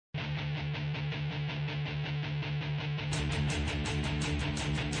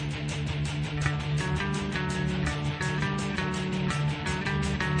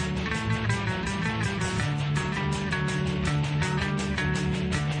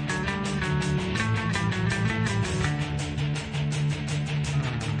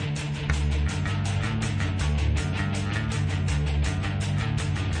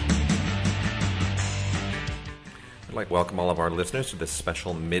like to welcome all of our listeners to this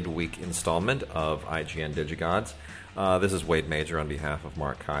special midweek installment of IGN Digigods. This is Wade Major on behalf of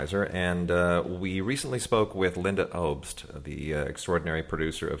Mark Kaiser, and we recently spoke with Lynda Obst, the extraordinary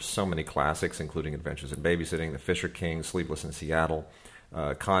producer of so many classics, including Adventures in Babysitting, The Fisher King, Sleepless in Seattle,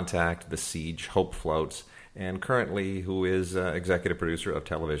 Contact, The Siege, Hope Floats, and currently who is executive producer of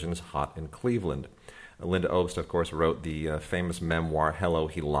television's Hot in Cleveland. Lynda Obst, of course, wrote the famous memoir Hello,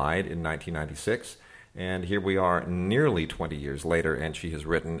 He Lied in 1996. And here we are nearly 20 years later, and she has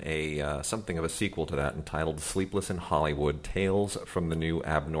written something of a sequel to that entitled Sleepless in Hollywood, Tales from the New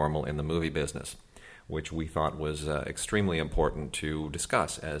Abnormal in the Movie Business, which we thought was extremely important to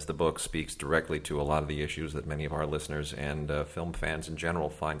discuss, as the book speaks directly to a lot of the issues that many of our listeners and film fans in general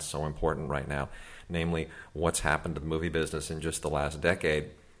find so important right now, namely what's happened to the movie business in just the last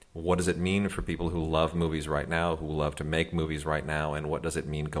decade. What does it mean for people who love movies right now, who love to make movies right now, and what does it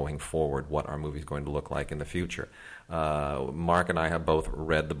mean going forward? What are movies going to look like in the future? Mark and I have both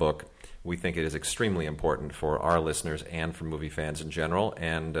read the book. We think it is extremely important for our listeners and for movie fans in general,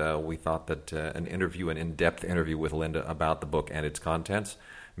 and we thought that an in-depth interview with Lynda about the book and its contents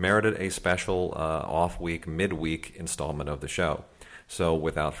merited a special off-week, midweek installment of the show. So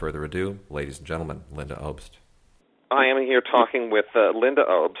without further ado, ladies and gentlemen, Lynda Obst. I am here talking with Lynda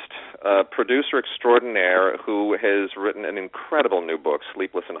Obst, producer extraordinaire who has written an incredible new book,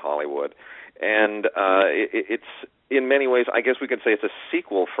 Sleepless in Hollywood. And it's, in many ways, I guess we could say it's a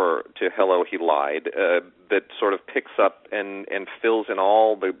sequel to Hello, He Lied, that sort of picks up and fills in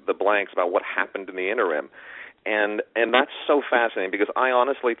all the blanks about what happened in the interim. And that's so fascinating because I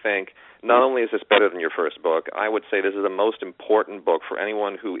honestly think not only is this better than your first book, I would say this is the most important book for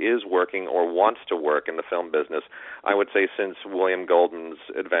anyone who is working or wants to work in the film business, I would say since William Goldman's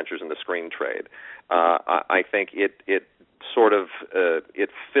Adventures in the Screen Trade. I think it sort of it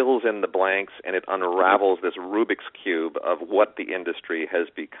fills in the blanks and it unravels this Rubik's Cube of what the industry has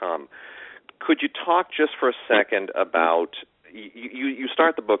become. Could you talk just for a second about... You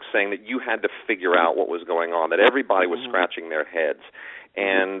start the book saying that you had to figure out what was going on, that everybody was scratching their heads,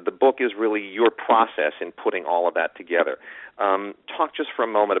 and the book is really your process in putting all of that together. Talk just for a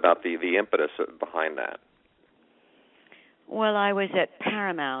moment about the impetus behind that. Well, I was at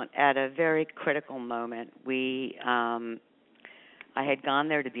Paramount at a very critical moment. I had gone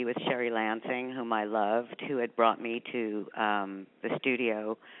there to be with Sherry Lansing, whom I loved, who had brought me to the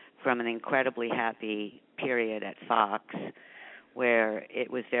studio from an incredibly happy period at Fox, where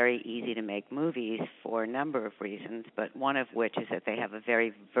it was very easy to make movies for a number of reasons, but one of which is that they have a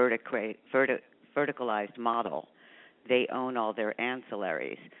very verticalized model. They own all their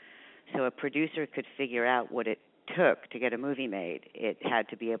ancillaries. So a producer could figure out what it took to get a movie made. It had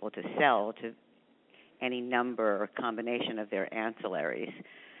to be able to sell to any number or combination of their ancillaries.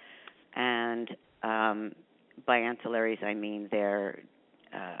 And by ancillaries, I mean their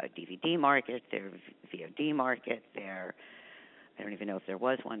DVD market, their VOD market, their... I don't even know if there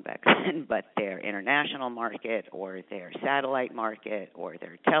was one back then, but their international market or their satellite market or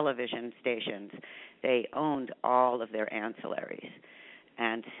their television stations, they owned all of their ancillaries.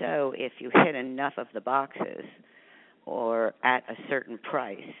 And so if you hit enough of the boxes or at a certain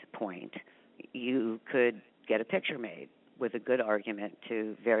price point, you could get a picture made with a good argument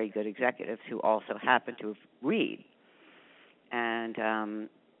to very good executives who also happen to read. And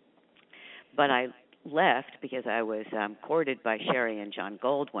but I left because I was courted by Sherry and John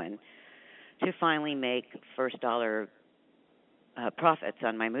Goldwyn to finally make first dollar profits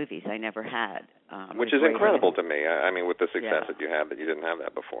on my movies. I never had. Which is incredible to me. I mean, with the success that you have, that you didn't have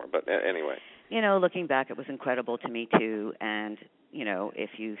that before. But anyway. You know, looking back, it was incredible to me, too. And, you know,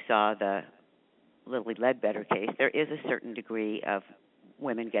 if you saw the Lily Ledbetter case, there is a certain degree of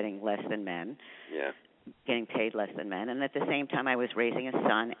women getting less than men. Yeah. Getting paid less than men, and at the same time I was raising a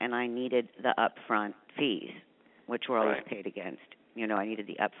son, and I needed the upfront fees, which were always paid against. You know, I needed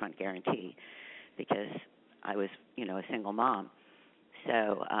the upfront guarantee because I was, you know, a single mom.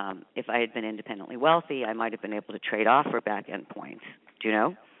 So if I had been independently wealthy, I might have been able to trade off for back-end points, do you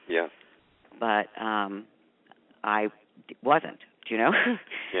know? Yeah. But I wasn't, do you know?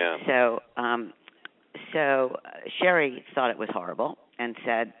 Yeah. So Sherry thought it was horrible and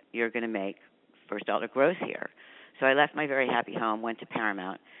said, you're going to make first dollar gross here. So I left my very happy home, went to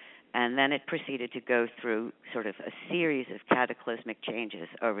Paramount, and then it proceeded to go through sort of a series of cataclysmic changes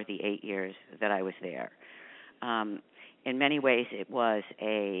over the 8 years that I was there. In many ways, it was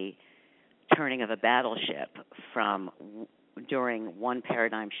a turning of a battleship from during one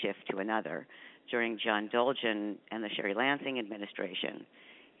paradigm shift to another. During John Dolgen and the Sherry Lansing administration,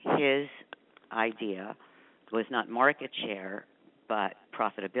 his idea was not market share, but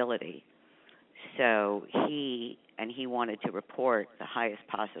profitability. So he wanted to report the highest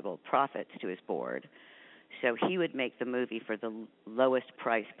possible profits to his board. So he would make the movie for the lowest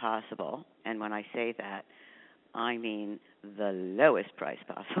price possible. And when I say that, I mean the lowest price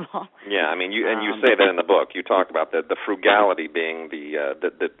possible. Yeah, I mean, you say that in the book. You talk about the frugality being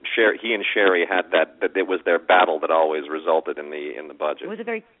the he and Sherry had that it was their battle that always resulted in the budget. It was a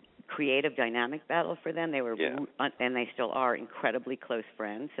very creative, dynamic battle for them. They were, yeah. And they still are, incredibly close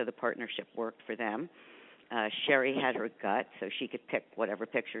friends. So the partnership worked for them. Sherry had her gut, so she could pick whatever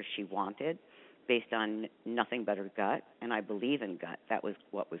pictures she wanted based on nothing but her gut. And I believe in gut. That was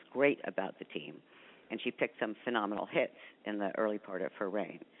what was great about the team. And she picked some phenomenal hits in the early part of her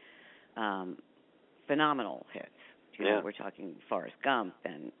reign. Phenomenal hits. You know, we're talking Forrest Gump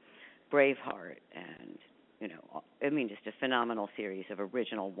and Braveheart and, you know, I mean, just a phenomenal series of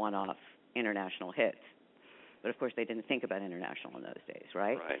original one-off international hits. But, of course, they didn't think about international in those days,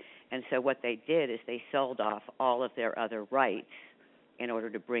 right? Right. And so what they did is they sold off all of their other rights in order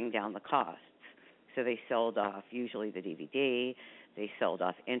to bring down the costs. So they sold off usually the DVD. They sold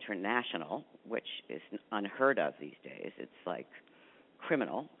off international, which is unheard of these days. It's like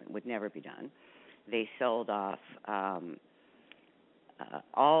criminal. It would never be done. They sold off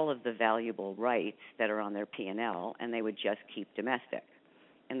all of the valuable rights that are on their P&L, and they would just keep domestic.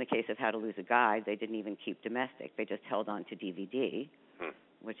 In the case of How to Lose a Guy, they didn't even keep domestic. They just held on to DVD,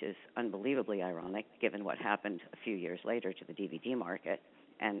 which is unbelievably ironic given what happened a few years later to the DVD market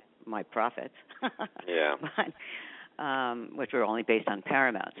and my profits. Yeah. But, which were only based on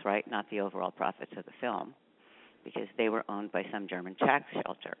Paramount's, right, not the overall profits of the film, because they were owned by some German tax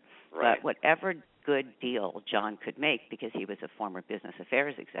shelter. Right. But whatever good deal John could make, because he was a former business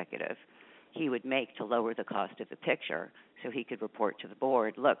affairs executive, he would make to lower the cost of the picture so he could report to the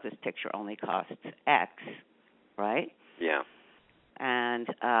board, look, this picture only costs X, right? Yeah. And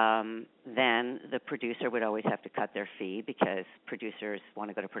then the producer would always have to cut their fee because producers want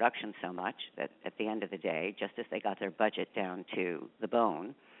to go to production so much that at the end of the day, just as they got their budget down to the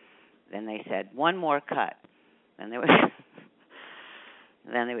bone, then they said, one more cut. Then they would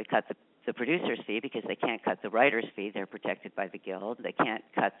cut the producer's fee because they can't cut the writer's fee. They're protected by the guild. They can't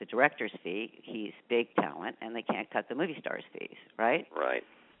cut the director's fee. He's big talent. And they can't cut the movie star's fees, right? Right.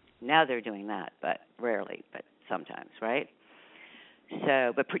 Now they're doing that, but rarely, but sometimes, right?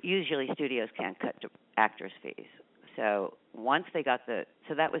 So, but usually studios can't cut actors' fees. So once they got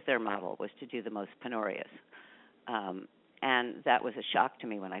so that was their model, was to do the most penurious. And that was a shock to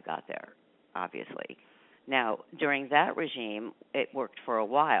me when I got there, obviously. Now, during that regime, it worked for a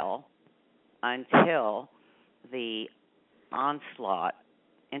while until the onslaught,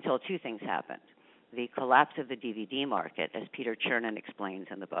 until two things happened. The collapse of the DVD market, as Peter Chernin explains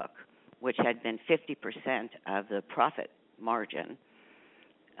in the book, which had been 50% of the profit margin,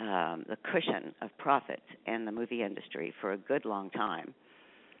 the cushion of profits in the movie industry for a good long time.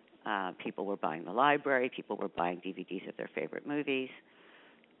 People were buying the library. People were buying DVDs of their favorite movies.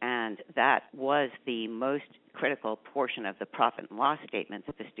 And that was the most critical portion of the profit and loss statement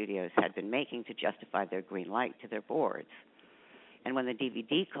that the studios had been making to justify their green light to their boards. And when the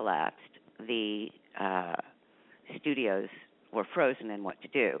DVD collapsed, the studios were frozen in what to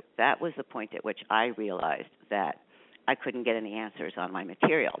do. That was the point at which I realized that I couldn't get any answers on my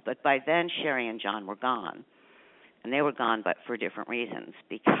material. But by then, Sherry and John were gone. And they were gone, but for different reasons.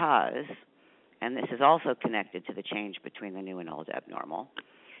 Because, and this is also connected to the change between the new and old abnormal,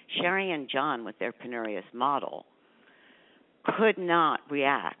 Sherry and John, with their penurious model, could not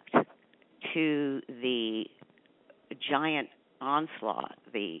react to the giant onslaught,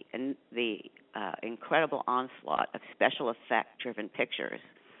 the incredible onslaught of special effect-driven pictures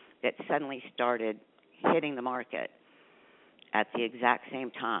that suddenly started hitting the market at the exact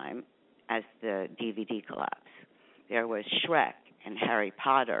same time as the DVD collapse. There was Shrek and Harry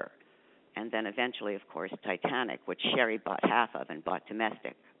Potter, and then eventually, of course, Titanic, which Sherry bought half of and bought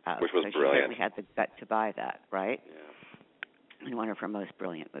domestic. Which was so brilliant. She certainly had the gut to buy that, right? Yeah. And one of her most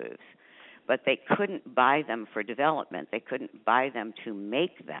brilliant moves. But they couldn't buy them for development. They couldn't buy them to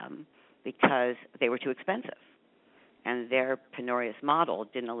make them because they were too expensive. And their penurious model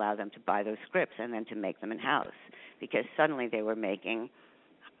didn't allow them to buy those scripts and then to make them in-house, because suddenly they were making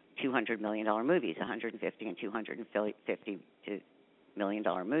 $200 million movies, $150 and $250 million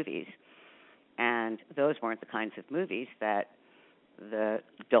movies. And those weren't the kinds of movies that the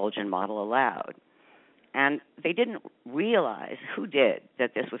Dolgen model allowed. And they didn't realize, who did,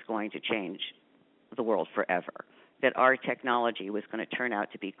 that this was going to change the world forever, that our technology was going to turn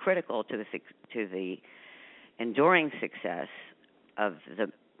out to be critical to the enduring success of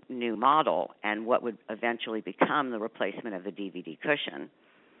the new model and what would eventually become the replacement of the DVD cushion.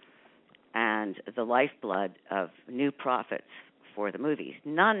 and the lifeblood of new profits for the movies.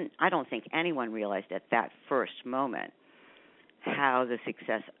 I don't think anyone realized at that first moment how the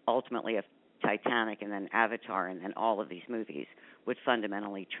success ultimately of Titanic and then Avatar and then all of these movies would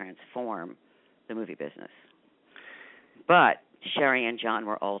fundamentally transform the movie business. But Sherry and John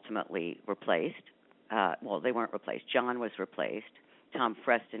were ultimately replaced. They weren't replaced. John was replaced. Tom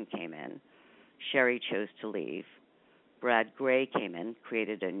Freston came in. Sherry chose to leave. Brad Gray came in,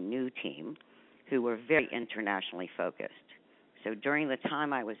 created a new team who were very internationally focused. So during the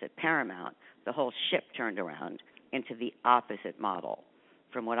time I was at Paramount, the whole ship turned around into the opposite model,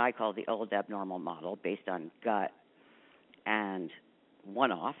 from what I call the old abnormal model based on gut and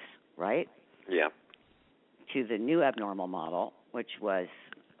one-offs, right? Yeah. To the new abnormal model, which was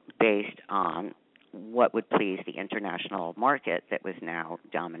based on what would please the international market that was now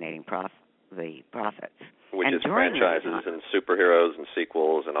dominating the profits. Which is franchises and superheroes and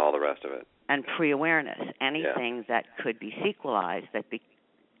sequels and all the rest of it. And pre-awareness, anything that could be sequelized.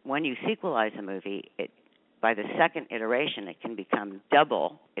 When you sequelize a movie, by the second iteration, it can become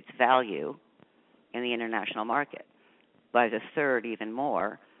double its value in the international market. By the third, even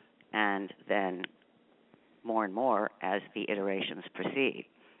more, and then more and more as the iterations proceed,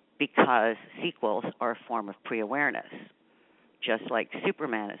 because sequels are a form of pre-awareness. Just like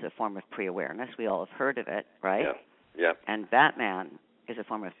Superman is a form of pre-awareness. We all have heard of it, right? Yeah. And Batman is a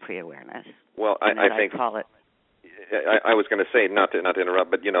form of pre-awareness. Well, I think... I was going to say, not to interrupt,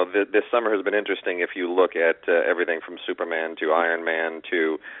 but, this summer has been interesting if you look at everything from Superman to Iron Man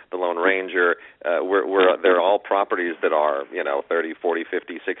to The Lone Ranger. They're all properties that are, 30, 40,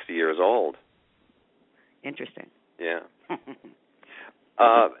 50, 60 years old. Interesting. Yeah.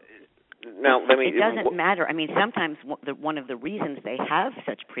 Now, it doesn't matter. I mean, sometimes one of the reasons they have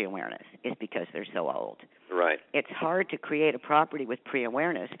such pre-awareness is because they're so old. Right. It's hard to create a property with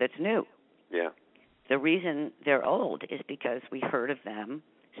pre-awareness that's new. Yeah. The reason they're old is because we heard of them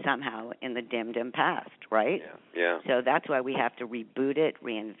somehow in the dim past, right? Yeah. So that's why we have to reboot it,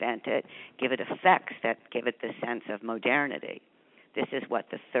 reinvent it, give it effects that give it the sense of modernity. This is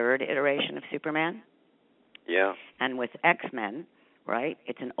the third iteration of Superman? Yeah. And with X-Men, right,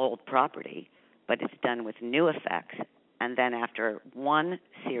 it's an old property, but it's done with new effects. And then after one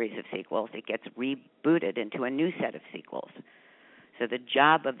series of sequels, it gets rebooted into a new set of sequels. So the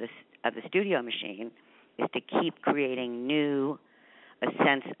job of the studio machine is to keep creating a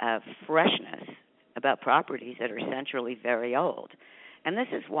sense of freshness about properties that are essentially very old. And this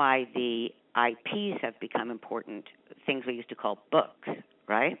is why the IPs have become important, things we used to call books,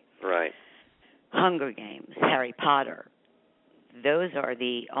 right? Right. Hunger Games, Harry Potter. Those are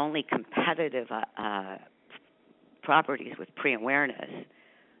the only competitive properties with pre-awareness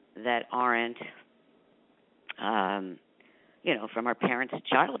that aren't, from our parents'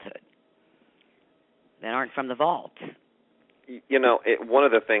 childhood, that aren't from the vault. One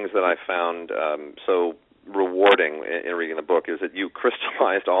of the things that I found so rewarding in reading the book is that you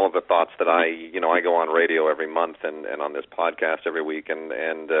crystallized all of the thoughts that I go on radio every month and on this podcast every week, and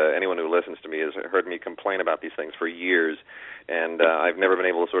anyone who listens to me has heard me complain about these things for years, and I've never been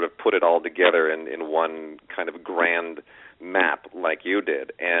able to sort of put it all together in one kind of grand map like you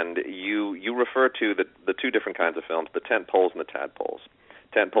did. And you refer to the two different kinds of films, the tent poles and the tadpoles.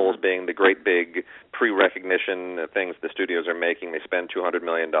 Tent poles being the great big pre-recognition things the studios are making. They spend $200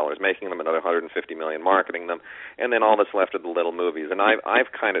 million making them, another $150 million marketing them, and then all that's left are the little movies. And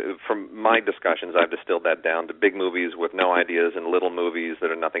I've kind of, from my discussions, I've distilled that down to big movies with no ideas and little movies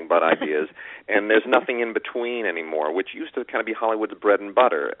that are nothing but ideas. And there's nothing in between anymore, which used to kind of be Hollywood's bread and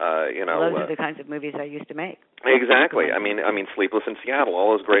butter. Those are the kinds of movies I used to make. Exactly. I mean, Sleepless in Seattle,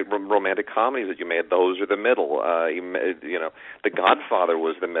 all those great romantic comedies that you made, those are the middle. The Godfather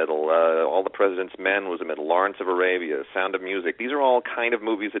was the middle. All the President's Men was the middle. Lawrence of Arabia, Sound of Music. These are all kind of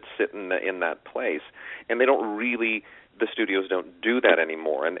movies that sit in that place, and they don't really. The studios don't do that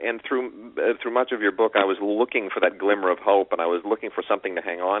anymore. And through much of your book, I was looking for that glimmer of hope, and I was looking for something to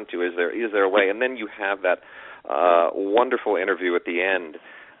hang on to. Is there a way? And then you have that wonderful interview at the end.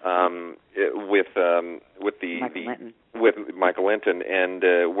 With Michael Linton, and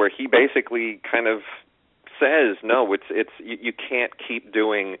where he basically kind of says, no, it's you can't keep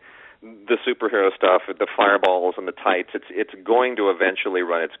doing the superhero stuff, the fireballs and the tights. It's going to eventually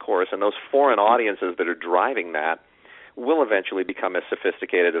run its course, and those foreign audiences that are driving that will eventually become as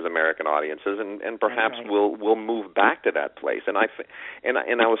sophisticated as American audiences, and perhaps we'll move back to that place. And I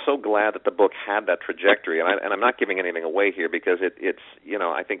was so glad that the book had that trajectory. And I'm not giving anything away here because it's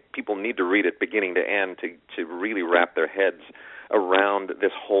I think people need to read it beginning to end to really wrap their heads around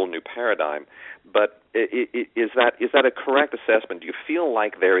this whole new paradigm. But is that a correct assessment? Do you feel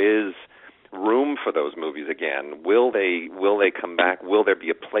like there is room for those movies again? Will they come back? Will there be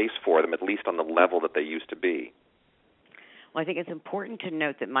a place for them, at least on the level that they used to be? Well, I think it's important to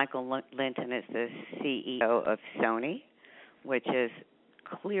note that Michael Lynton is the CEO of Sony, which is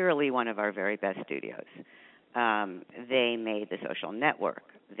clearly one of our very best studios. They made The Social Network.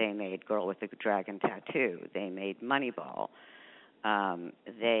 They made Girl with the Dragon Tattoo. They made Moneyball.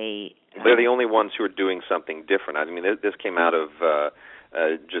 They're the only ones who are doing something different. I mean, this came out of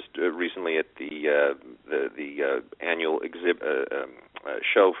just recently at the annual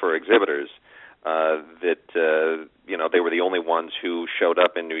show for exhibitors. That they were the only ones who showed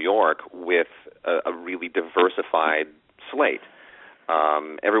up in New York with a really diversified slate.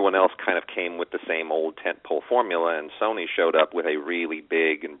 Everyone else kind of came with the same old tentpole formula, and Sony showed up with a really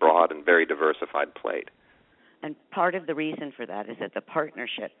big and broad and very diversified slate. And part of the reason for that is that the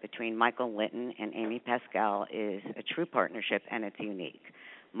partnership between Michael Lynton and Amy Pascal is a true partnership, and it's unique.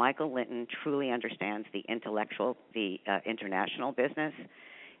 Michael Lynton truly understands the international business.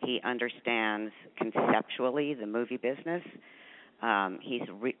 He understands conceptually the movie business. He's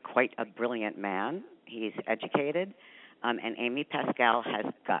quite a brilliant man. He's educated. And Amy Pascal has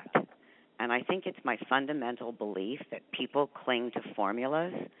gut. And I think it's my fundamental belief that people cling to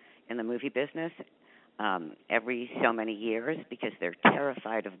formulas in the movie business every so many years because they're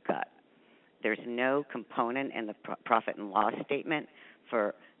terrified of gut. There's no component in the profit and loss statement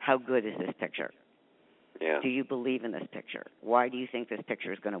for how good is this picture. Yeah. Do you believe in this picture? Why do you think this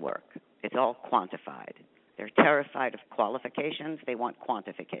picture is going to work? It's all quantified. They're terrified of qualifications. They want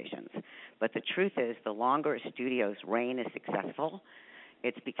quantifications. But the truth is, the longer a studio's reign is successful,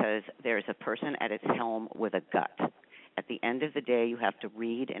 it's because there's a person at its helm with a gut. At the end of the day, you have to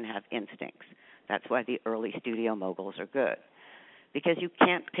read and have instincts. That's why the early studio moguls are good. Because you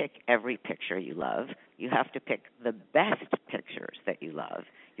can't pick every picture you love. You have to pick the best pictures that you love.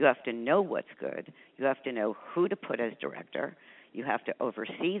 You have to know what's good. You have to know who to put as director. You have to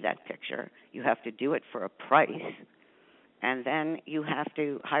oversee that picture. You have to do it for a price. And then you have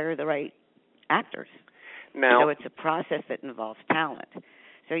to hire the right actors. So it's a process that involves talent.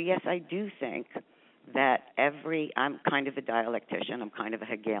 So, yes, I do think that I'm kind of a dialectician. I'm kind of a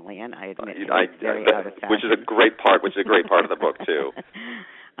Hegelian. I admit it's very out of fashion. Which is a great part of the book, too.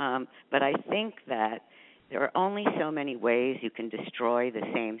 But I think that there are only so many ways you can destroy the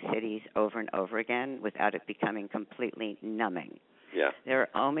same cities over and over again without it becoming completely numbing. Yeah. There are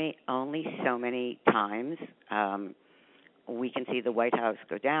only so many times we can see the White House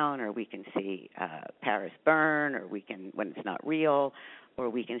go down, or we can see Paris burn, or we can, when it's not real, or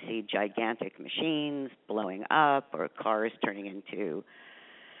we can see gigantic machines blowing up, or cars turning into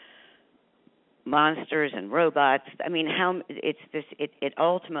monsters and robots. I mean, it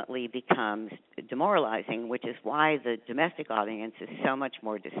ultimately becomes demoralizing, which is why the domestic audience is so much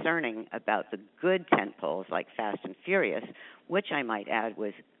more discerning about the good tentpoles like Fast and Furious, which I might add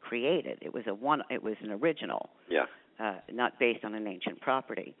was created. It was an original, not based on an ancient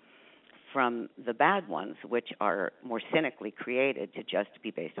property. From the bad ones, which are more cynically created to just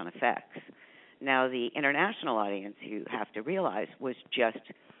be based on effects. Now, the international audience, you have to realize, was just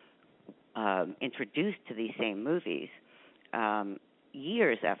introduced to these same movies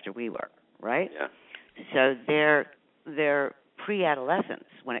years after we were, right? Yeah. So they're pre-adolescents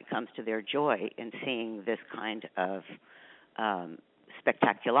when it comes to their joy in seeing this kind of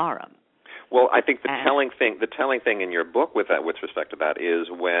spectacularum. Well, I think the telling thing in your book with respect to that is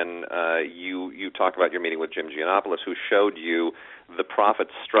when you talk about your meeting with Jim Giannopoulos, who showed you the profit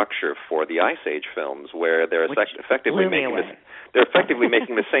structure for the Ice Age films, where they're effectively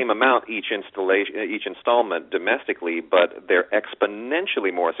making the same amount each installment domestically, but they're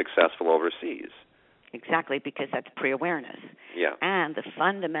exponentially more successful overseas. Exactly, because that's pre-awareness. Yeah. And the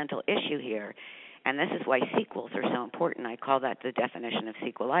fundamental issue here, and this is why sequels are so important, I call that the definition of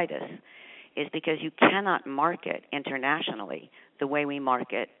sequelitis, is because you cannot market internationally the way we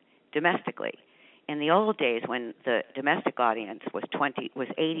market domestically. In the old days, when the domestic audience was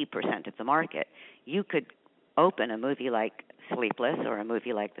 80% of the market, you could open a movie like Sleepless or a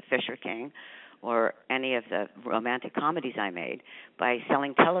movie like The Fisher King or any of the romantic comedies I made by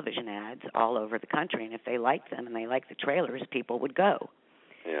selling television ads all over the country. And if they liked them and they liked the trailers, people would go.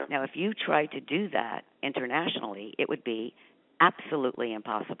 Yeah. Now, if you tried to do that internationally, it would be absolutely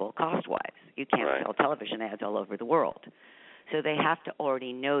impossible cost-wise. You can't sell television ads all over the world. So they have to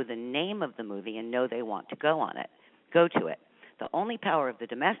already know the name of the movie and know they want to go to it. The only power of the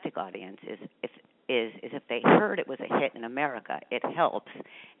domestic audience is if they heard it was a hit in America, it helps,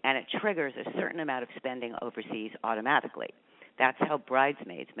 and it triggers a certain amount of spending overseas automatically. That's how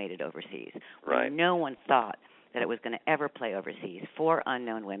Bridesmaids made it overseas. Right. No one thought that it was going to ever play overseas, 4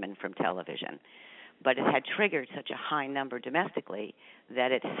 unknown women from television. But it had triggered such a high number domestically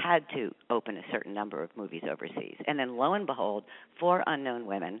that it had to open a certain number of movies overseas. And then lo and behold, 4 unknown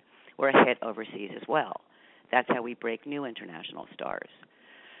women were a hit overseas as well. That's how we break new international stars.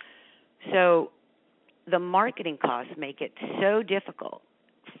 So the marketing costs make it so difficult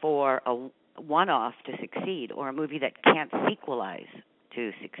for a one-off to succeed, or a movie that can't sequelize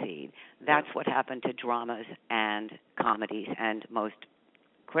to succeed. That's what happened to dramas and comedies, and most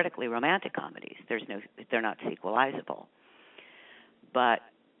critically romantic comedies. They're not sequelizable. But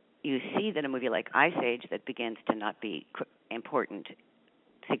you see that a movie like Ice Age, that begins to not be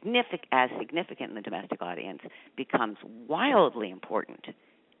significant in the domestic audience, becomes wildly important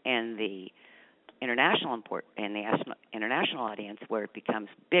in the international audience, where it becomes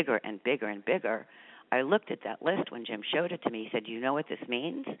bigger and bigger and bigger. I looked at that list when Jim showed it to me. He said, "Do you know what this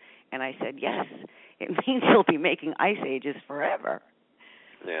means?" And I said, "Yes, it means he'll be making Ice Ages forever."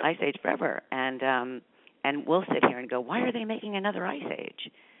 Yeah. Ice Age forever. And we'll sit here and go, "Why are they making another Ice Age?"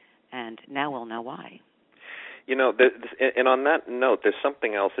 And now we'll know why. You know, and on that note, there's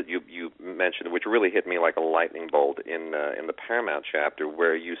something else that you mentioned which really hit me like a lightning bolt in the Paramount chapter,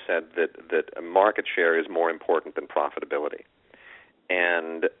 where you said that a market share is more important than profitability.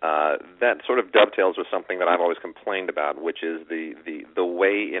 And that sort of dovetails with something that I've always complained about, which is the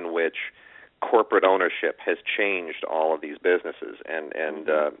way in which corporate ownership has changed all of these businesses. And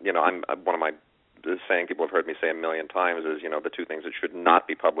you know, I'm one of my saying people have heard me say a million times is, you know, the 2 things that should not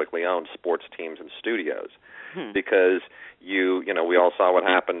be publicly owned: sports teams and studios. Because you know, we all saw what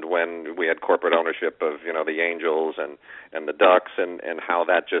happened when we had corporate ownership of, you know, the Angels and the Ducks, and how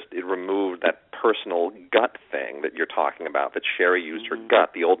that it removed that personal gut thing that you're talking about, that Sherry used her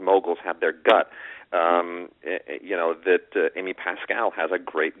gut. The old moguls had their gut. You know, that Amy Pascal has a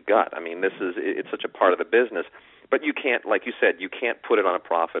great gut. I mean, it's such a part of the business. But you can't, like you said, you can't put it on a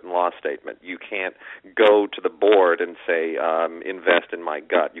profit and loss statement. You can't go to the board and say, invest in my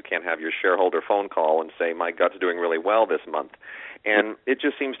gut. You can't have your shareholder phone call and say, my gut's doing really well this month. And it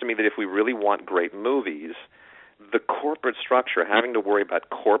just seems to me that if we really want great movies, the corporate structure, having to worry about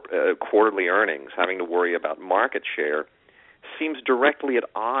quarterly earnings, having to worry about market share, seems directly at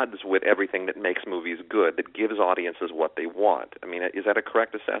odds with everything that makes movies good, that gives audiences what they want. I mean, is that a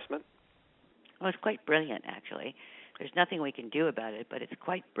correct assessment? Well, it's quite brilliant, actually. There's nothing we can do about it, but it's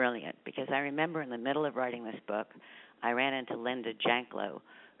quite brilliant, because I remember in the middle of writing this book, I ran into Lynda Janklow,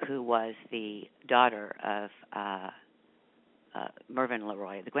 who was the daughter of Mervyn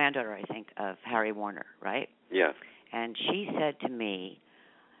LeRoy, the granddaughter, I think, of Harry Warner, right? Yeah. And she said to me,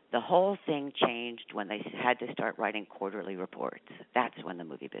 the whole thing changed when they had to start writing quarterly reports. That's when the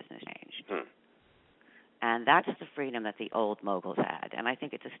movie business changed. And that's the freedom that the old moguls had. And I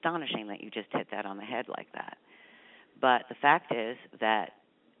think it's astonishing that you just hit that on the head like that. But the fact is that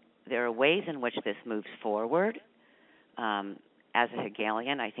there are ways in which this moves forward. As a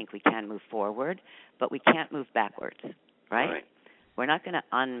Hegelian, I think we can move forward, but we can't move backwards, right? We're not going to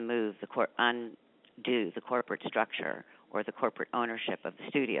undo the corporate structure or the corporate ownership of the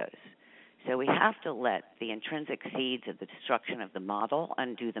studios. So we have to let the intrinsic seeds of the destruction of the model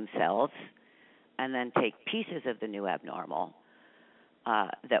undo themselves, and then take pieces of the new abnormal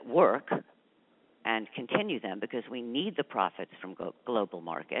that work and continue them, because we need the profits from global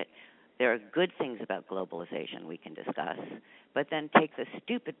market. There are good things about globalization we can discuss, but then take the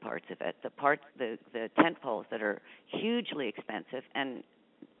stupid parts of it, the tent poles that are hugely expensive and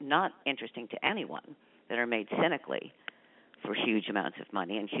not interesting to anyone, that are made cynically for huge amounts of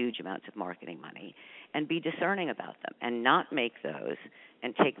money and huge amounts of marketing money, and be discerning about them, and not make those,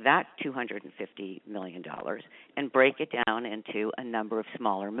 and take that $250 million and break it down into a number of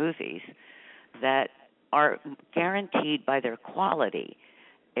smaller movies that are guaranteed by their quality,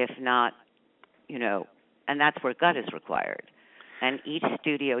 if not, you know, and that's where gut is required. And each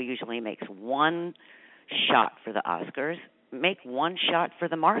studio usually makes one shot for the Oscars. Make one shot for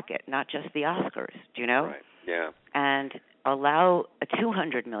the market, not just the Oscars, do you know? Right, yeah. And allow a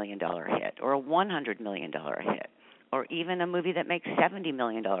 $200 million hit or a $100 million hit, or even a movie that makes $70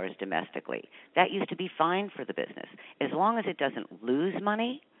 million domestically. That used to be fine for the business. As long as it doesn't lose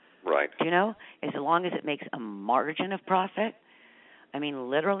money, right? You know, as long as it makes a margin of profit. I mean,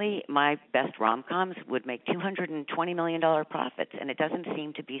 literally, my best rom-coms would make $220 million profits, and it doesn't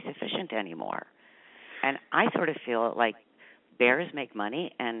seem to be sufficient anymore. And I sort of feel like bears make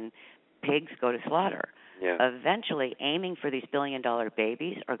money and pigs go to slaughter. Yeah. Eventually, aiming for these billion-dollar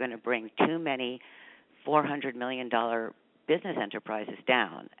babies are going to bring too many $400 million business enterprises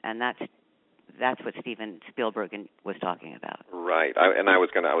down, and that's what Steven Spielberg was talking about. Right, I was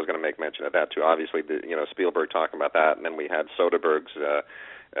going to make mention of that too. Obviously, Spielberg talking about that, and then we had Soderbergh's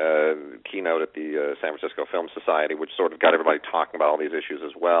keynote at the San Francisco Film Society, which sort of got everybody talking about all these issues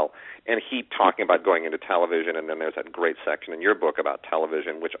as well. And he talking about going into television, and then there's that great section in your book about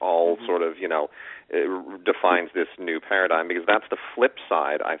television, which all sort of defines this new paradigm, because that's the flip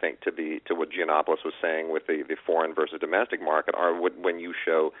side, I think, to what Giannopoulos was saying with the foreign versus domestic market. Are when you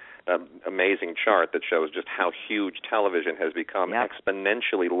show an amazing chart that shows just how huge television has become,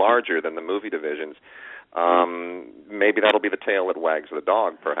 exponentially larger than the movie divisions. Maybe that'll be the tail that wags the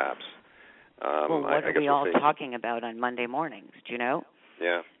dog, perhaps. Well, what are we all talking about on Monday mornings? Do you know?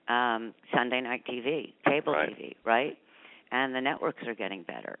 Yeah. Sunday night TV, cable TV, right? And the networks are getting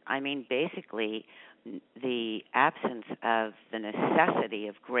better. I mean, basically, the absence of the necessity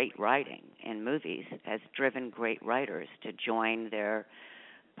of great writing in movies has driven great writers to join their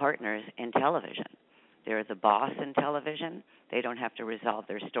partners in television. They're the boss in television. They don't have to resolve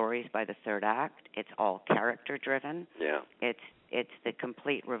their stories by the third act. It's all character-driven. Yeah. It's the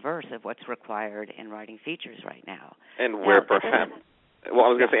complete reverse of what's required in writing features right now. And where perhaps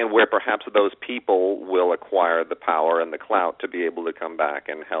those people will acquire the power and the clout to be able to come back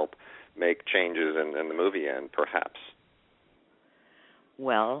and help make changes in the movie end, perhaps.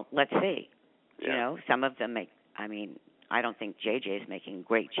 Well, let's see. Yeah. Some of them I don't think JJ is making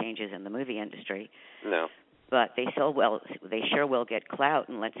great changes in the movie industry. No. But they sure will get clout,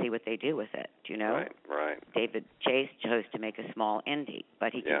 and let's see what they do with it. Do you know? Right. David Chase chose to make a small indie,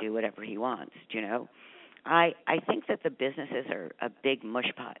 but he can do whatever he wants. Do you know? I think that the businesses are a big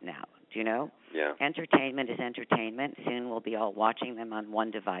mush pot now. Do you know? Yeah. Entertainment is entertainment. Soon we'll be all watching them on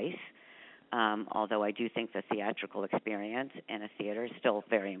one device. Although I do think the theatrical experience in a theater is still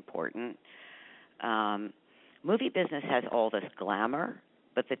very important. Movie business has all this glamour,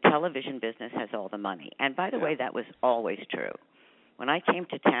 but the television business has all the money. And by the way, that was always true. When I came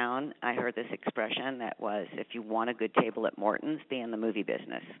to town, I heard this expression that was, if you want a good table at Morton's, be in the movie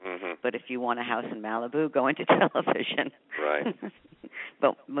business. Mm-hmm. But if you want a house in Malibu, go into television. Right.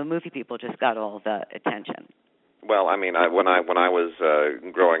 But the movie people just got all the attention. Well, I mean, when I was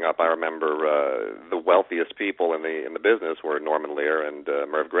growing up, I remember the wealthiest people in the business were Norman Lear and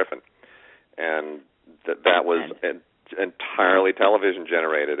Merv Griffin, and that was entirely television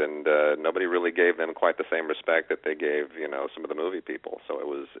generated, and nobody really gave them quite the same respect that they gave, some of the movie people. So it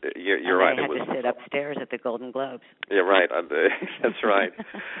was. You're right. They had to sit upstairs at the Golden Globes. Yeah, right. That's right.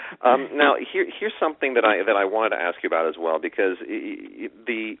 Now, here's something that I wanted to ask you about as well, because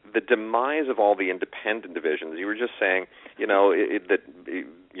the demise of all the independent divisions. You were just saying, that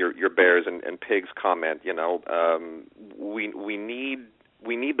your Bears and Pigs comment.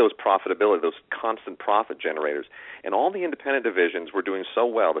 We need those profitability, those constant profit generators. And all the independent divisions were doing so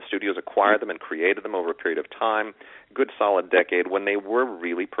well. The studios acquired them and created them over a period of time, good solid decade, when they were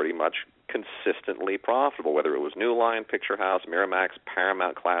really pretty much consistently profitable, whether it was New Line, Picture House, Miramax,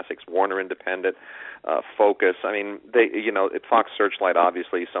 Paramount Classics, Warner Independent, Focus. I mean, at Fox Searchlight,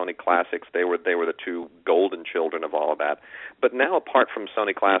 obviously, Sony Classics, they were the two golden children of all of that. But now, apart from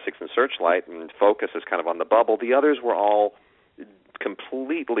Sony Classics and Searchlight, and Focus is kind of on the bubble, the others were all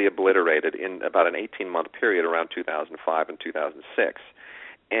completely obliterated in about an 18-month period around 2005 and 2006.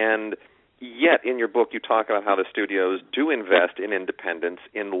 And yet, in your book, you talk about how the studios do invest in independence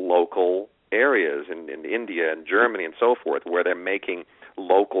in local areas, in India and Germany and so forth, where they're making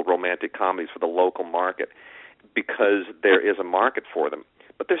local romantic comedies for the local market because there is a market for them.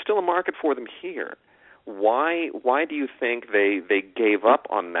 But there's still a market for them here. Why do you think they gave up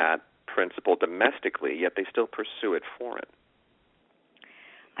on that principle domestically, yet they still pursue it foreign?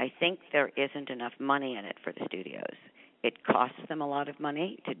 I think there isn't enough money in it for the studios. It costs them a lot of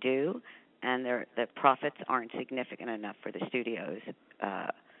money to do, and the profits aren't significant enough for the studios,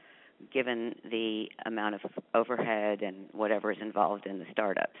 given the amount of overhead and whatever is involved in the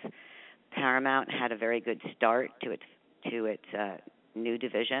startups. Paramount had a very good start to its new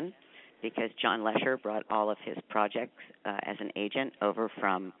division because John Lesher brought all of his projects as an agent over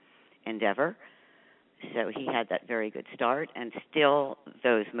from Endeavor. So he had that very good start, and still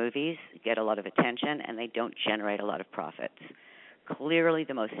those movies get a lot of attention, and they don't generate a lot of profits. Clearly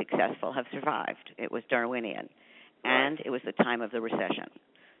the most successful have survived. It was Darwinian, and it was the time of the recession.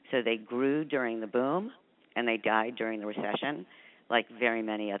 So they grew during the boom, and they died during the recession, like very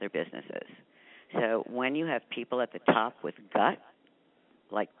many other businesses. So when you have people at the top with gut,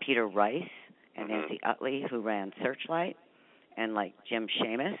 like Peter Rice and Nancy Utley, who ran Searchlight, and like Jim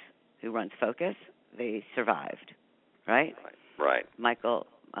Shamus, who runs Focus, they survived, right? Right. Michael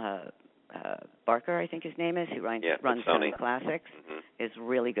Barker, I think his name is, who runs Sony Classics, is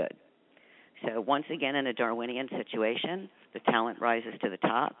really good. So once again, in a Darwinian situation, the talent rises to the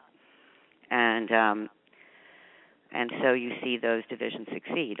top, and so you see those divisions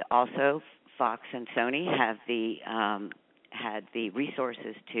succeed. Also, Fox and Sony have had the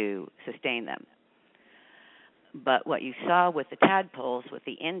resources to sustain them. But what you saw with the tadpoles, with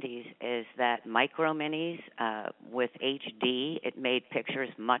the indies, is that micro minis with HD, it made pictures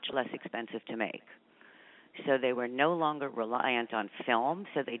much less expensive to make. So they were no longer reliant on film,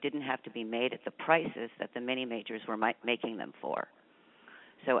 so they didn't have to be made at the prices that the mini majors were making them for.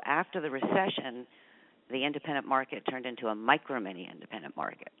 So after the recession, the independent market turned into a micro mini independent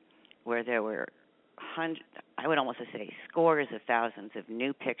market, where there were I would almost say scores of thousands of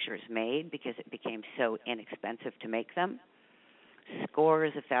new pictures made because it became so inexpensive to make them.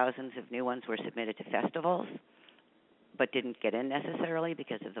 Scores of thousands of new ones were submitted to festivals, but didn't get in necessarily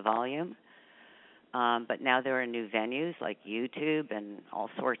because of the volume. But now there are new venues like YouTube and all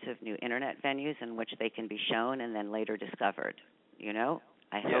sorts of new internet venues in which they can be shown and then later discovered.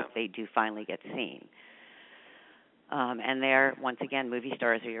 I hope they do finally get seen. And there, once again, movie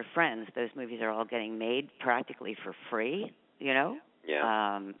stars are your friends. Those movies are all getting made practically for free,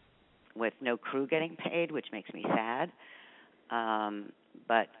 with no crew getting paid, which makes me sad.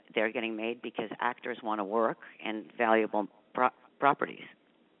 But they're getting made because actors want to work in valuable properties.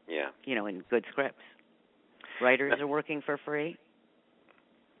 Yeah. In good scripts. Writers are working for free.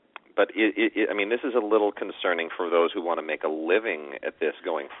 But I mean, this is a little concerning for those who want to make a living at this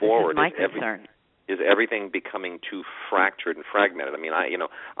going forward. This is my concern. Is everything becoming too fractured and fragmented? I mean,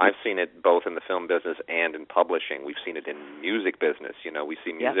 I've seen it both in the film business and in publishing. We've seen it in music business. We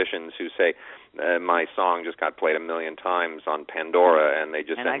see musicians who say, "My song just got played 1 million times on Pandora, and they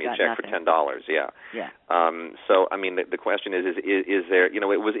just sent me a check for $10." Yeah. So I mean, the question is there?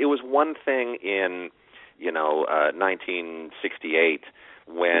 It was one thing in 1968.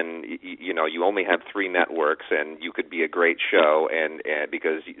 When you only had 3 networks and you could be a great show, and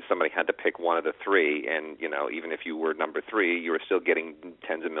because somebody had to pick one of the 3, and even if you were number 3, you were still getting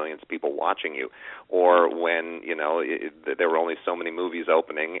tens of millions of people watching you. Or when there were only so many movies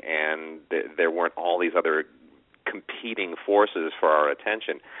opening, and there weren't all these other competing forces for our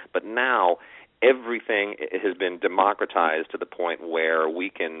attention. But now everything has been democratized to the point where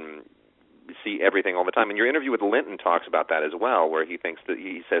we can see everything all the time. And your interview with Lynda talks about that as well, where he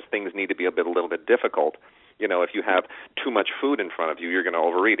says things need to be a little bit difficult. If you have too much food in front of you, you're going to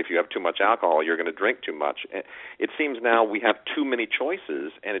overeat. If you have too much alcohol, you're going to drink too much. It seems now we have too many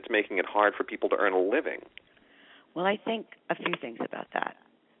choices, and it's making it hard for people to earn a living. Well, I think a few things about that.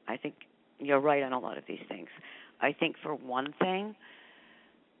 I think you're right on a lot of these things. I think, for one thing,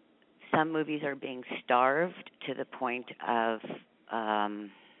 some movies are being starved to the point of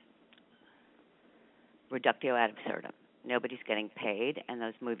reductio ad absurdum. Nobody's getting paid, and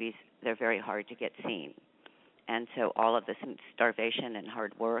those movies, they're very hard to get seen. And so all of this starvation and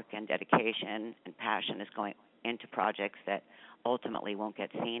hard work and dedication and passion is going into projects that ultimately won't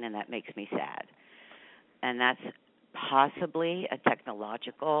get seen, and that makes me sad. And that's possibly a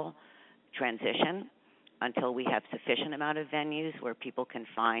technological transition until we have sufficient amount of venues where people can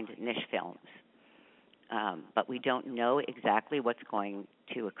find niche films. But we don't know exactly what's going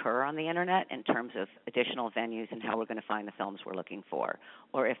to occur on the Internet in terms of additional venues and how we're going to find the films we're looking for,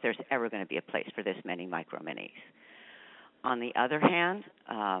 or if there's ever going to be a place for this many micro-minis. On the other hand,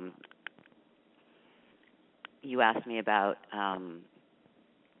 you asked me about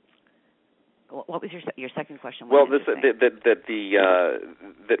what was your second question? Well, that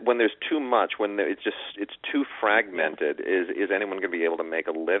when there's too much, it's too fragmented, is anyone going to be able to make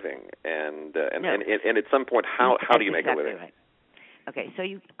a living? And at some point, how do you make a living? Right. Okay, so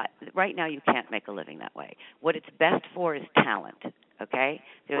right now you can't make a living that way. What it's best for is talent. Okay,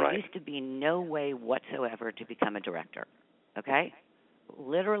 there used to be no way whatsoever to become a director. Okay,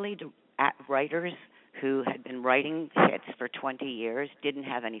 literally, writers who had been writing hits for 20 years didn't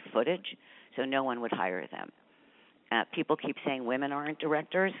have any footage, so no one would hire them. People keep saying women aren't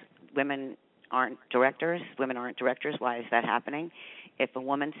directors. Women aren't directors. Why is that happening? If a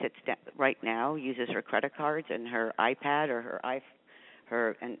woman sits down right now, uses her credit cards and her iPad or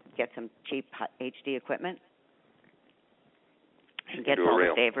her and gets some cheap HD equipment, and gets all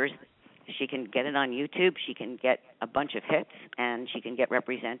the favors, she can get it on YouTube, she can get a bunch of hits, and she can get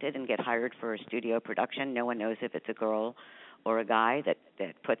represented and get hired for a studio production. No one knows if it's a girl or a guy that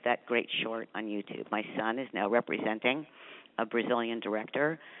put that great short on YouTube. My son is now representing a Brazilian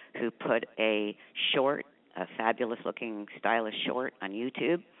director who put a short, a fabulous-looking, stylish short on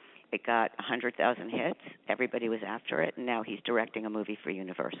YouTube. It got 100,000 hits. Everybody was after it, and now he's directing a movie for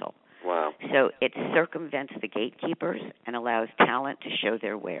Universal. Wow. So it circumvents the gatekeepers and allows talent to show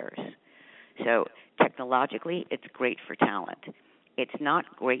their wares. So technologically, it's great for talent. It's not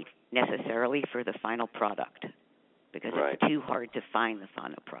great necessarily for the final product because it's too hard to find the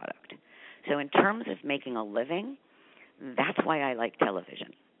final product. So in terms of making a living, that's why I like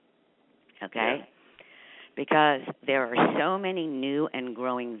television, okay? Yeah. Because there are so many new and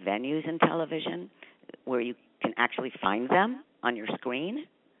growing venues in television where you can actually find them on your screen,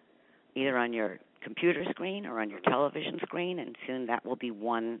 either on your computer screen or on your television screen, and soon that will be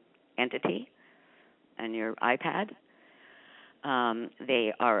one entity on your iPad.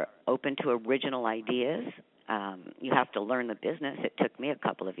 They are open to original ideas. You have to learn the business. It took me a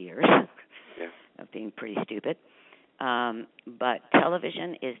couple of years of being pretty stupid. But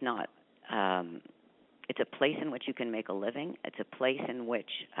television is not, it's a place in which you can make a living. It's a place in which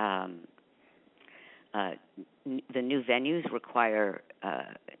the new venues require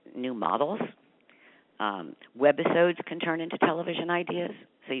new models. Webisodes can turn into television ideas,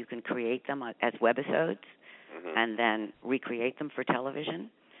 so you can create them as webisodes and then recreate them for television.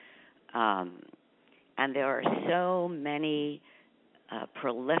 And there are so many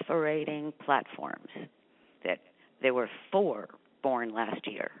proliferating platforms that there were 4 born last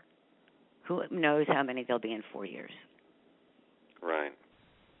year. Who knows how many there'll be in 4 years? Right.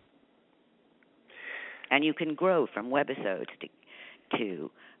 And you can grow from webisodes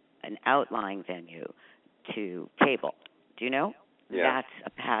to an outlying venue to cable. Do you know? Yeah. That's a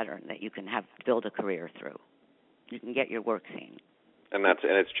pattern that you can build a career through. You can get your work seen. And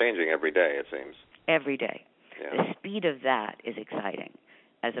it's changing every day, it seems. Every day. Yeah. The speed of that is exciting,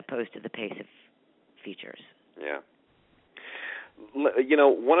 as opposed to the pace of features. Yeah. You know,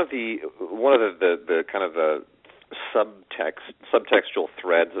 one of the kind of the subtextual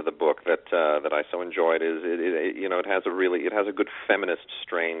threads of the book that I so enjoyed is it has a good feminist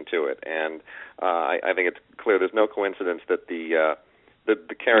strain to it, and I think it's clear there's no coincidence that the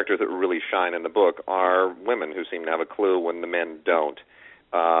characters that really shine in the book are women who seem to have a clue when the men don't.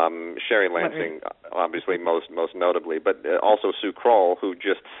 Sherry Lansing, obviously most notably, but also Sue Kroll, who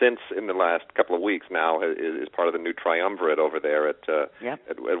just since in the last couple of weeks now is part of the new triumvirate over there at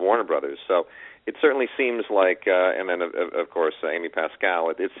Warner Brothers. So it certainly seems like, and then of course Amy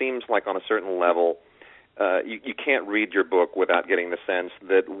Pascal. It seems like on a certain level, you can't read your book without getting the sense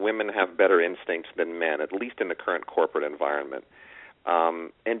that women have better instincts than men, at least in the current corporate environment.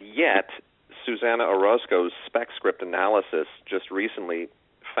 And yet, Susanna Orozco's spec script analysis just recently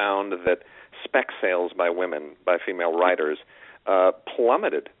found that spec sales by women, by female writers,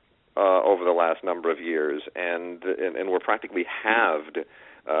 plummeted over the last number of years, and were practically halved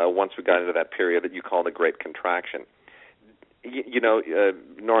once we got into that period that you call the Great Contraction.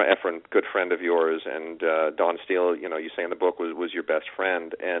 Nora Ephron, good friend of yours, and Dawn Steele, you say in the book was your best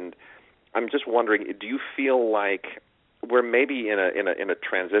friend, and I'm just wondering, do you feel like we're maybe in a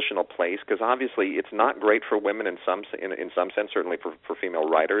transitional place, because obviously it's not great for women in some sense, certainly for female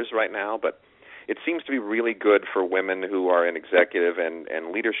writers right now, but it seems to be really good for women who are in executive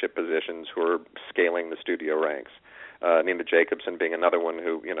and leadership positions who are scaling the studio ranks. Nina Jacobson being another one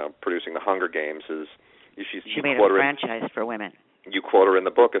who, producing the Hunger Games she made a franchise for women. You quote her in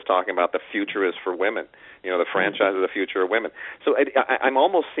the book as talking about the future is for women. The franchise of the future of women. So I'm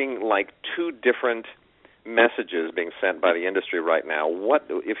almost seeing like two different messages being sent by the industry right now. What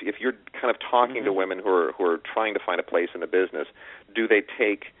if you're kind of talking to women who are trying to find a place in the business? Do they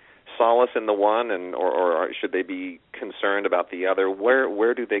take solace in the one, or should they be concerned about the other?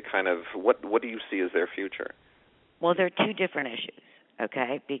 Where do they kind of what do you see as their future? Well, there are two different issues,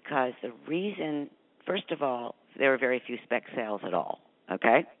 okay? Because the reason, first of all, there are very few spec sales at all,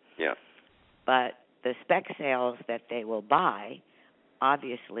 okay? Yeah. But the spec sales that they will buy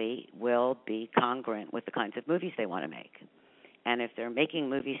obviously will be congruent with the kinds of movies they want to make. And if they're making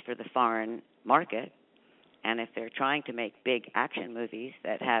movies for the foreign market, and if they're trying to make big action movies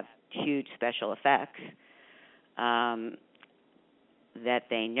that have huge special effects that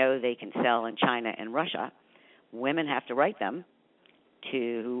they know they can sell in China and Russia, women have to write them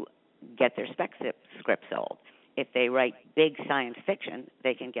to get their spec scripts sold. If they write big science fiction,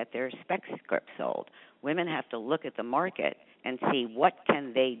 they can get their spec scripts sold. Women have to look at the market and see what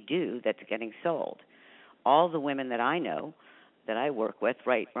can they do that's getting sold. All the women that I know, that I work with,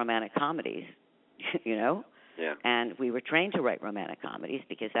 write romantic comedies, Yeah. And we were trained to write romantic comedies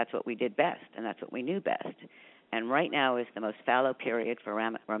because that's what we did best and that's what we knew best. And right now is the most fallow period for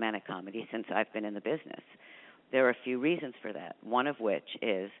romantic comedy since I've been in the business. There are a few reasons for that, one of which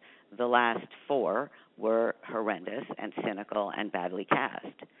is the last 4 were horrendous and cynical and badly cast.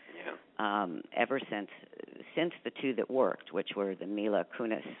 Yeah. Ever since the 2 that worked, which were the Mila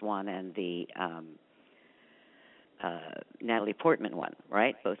Kunis one and the Natalie Portman one,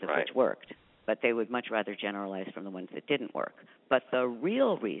 right? Both of which worked. but they would much rather generalize from the ones that didn't work. But the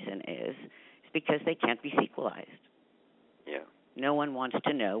real reason is because they can't be sequelized. Yeah. No one wants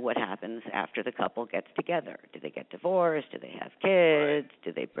to know what happens after the couple gets together. Do they get divorced? Do they have kids? Right.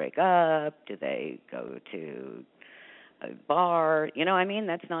 Do they break up? Do they go to a bar? You know, I mean,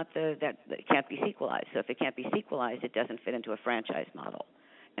 that's not that it can't be sequelized. So if it can't be sequelized, it doesn't fit into a franchise model,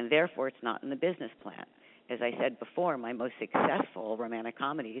 and therefore it's not in the business plan. As I said before, my most successful romantic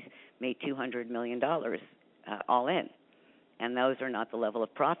comedies made $200 million all in, and those are not the level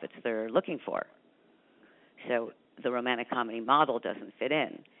of profits they're looking for. So the romantic comedy model doesn't fit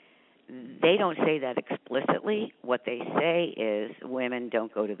in. They don't say that explicitly. What they say is women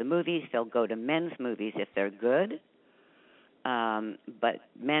don't go to the movies. They'll go to men's movies if they're good, but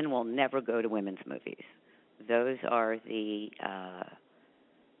men will never go to women's movies. Those are the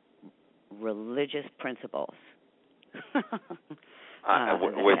religious principles.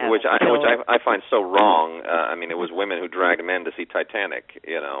 Which I find so wrong. I mean, it was women who dragged men to see Titanic,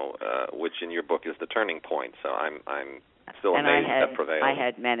 which in your book is the turning point. So I'm still amazed that prevailed. I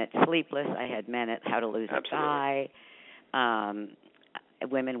had men at Sleepless. I had men at How to Lose a Guy.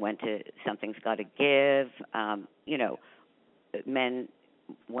 Women went to Something's Gotta Give. Men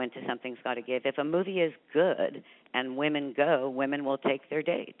went to Something's Gotta Give. If a movie is good and women go, women will take their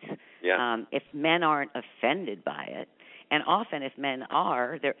dates. Yeah. If men aren't offended by it, and often if men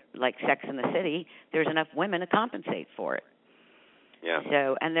are, they're like Sex and the City, there's enough women to compensate for it. Yeah.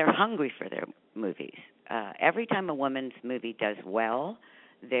 So, and they're hungry for their movies. Every time a woman's movie does well,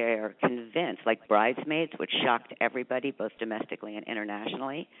 they're convinced, like Bridesmaids, which shocked everybody, both domestically and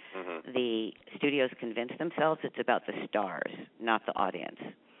internationally, the studios convinced themselves it's about the stars, not the audience.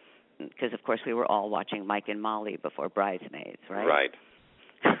 Because, of course, we were all watching Mike and Molly before Bridesmaids, right? Right.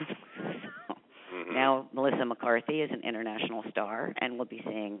 Now Melissa McCarthy is an international star, and we'll be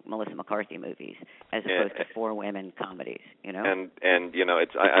seeing Melissa McCarthy movies as opposed to four women comedies. And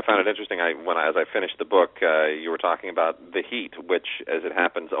it's I found it interesting. As I finished the book, you were talking about The Heat, which, as it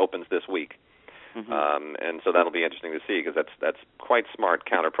happens, opens this week. And so that'll be interesting to see, because that's quite smart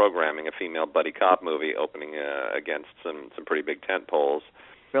counter-programming, a female buddy cop movie opening against some pretty big tent poles.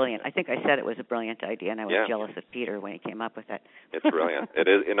 Brilliant. I think I said it was a brilliant idea, and I was jealous of Peter when he came up with it. It's brilliant. It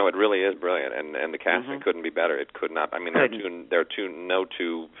is. It really is brilliant, and the casting couldn't be better. It could not. I mean, there are no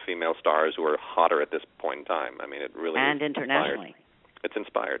two female stars who are hotter at this point in time. I mean, it really and is internationally. Inspired. It's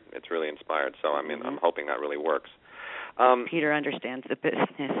inspired. It's really inspired. So I mean, I'm hoping that really works. Peter understands the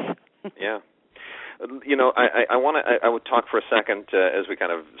business. Yeah. I would talk for a second as we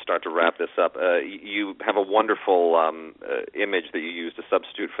kind of start to wrap this up. You have a wonderful image that you use to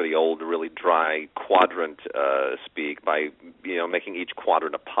substitute for the old, really dry quadrant speak by making each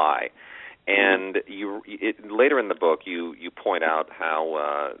quadrant a pie. And later in the book, you point out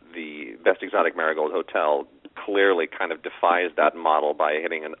how the Best Exotic Marigold Hotel clearly kind of defies that model by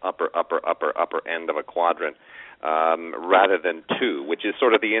hitting an upper end of a quadrant rather than two, which is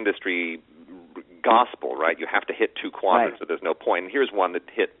sort of the industry gospel, right? You have to hit two quadrants, or there's no point. And here's one that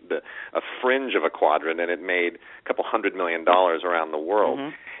hit a fringe of a quadrant, and it made a couple $100 million around the world.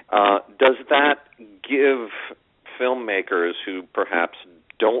 Does that give filmmakers who perhaps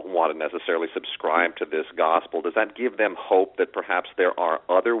don't want to necessarily subscribe to this gospel, does that give them hope that perhaps there are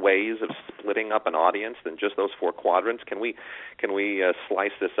other ways of splitting up an audience than just those four quadrants? Can we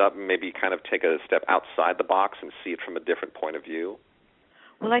slice this up and maybe kind of take a step outside the box and see it from a different point of view?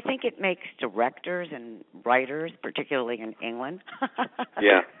 Well, I think it makes directors and writers, particularly in England,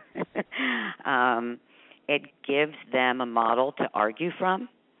 it gives them a model to argue from,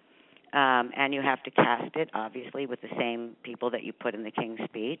 and you have to cast it, obviously, with the same people that you put in the King's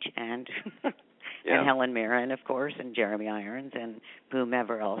Speech, and and Helen Mirren, of course, and Jeremy Irons, and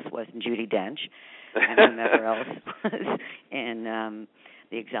whomever else was, and Judi Dench, and whomever else was in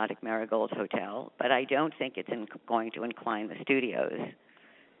the Exotic Marigold Hotel. But I don't think it's going to incline the studios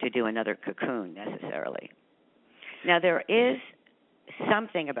to do another Cocoon necessarily. Now, there is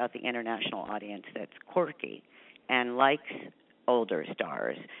something about the international audience that's quirky and likes older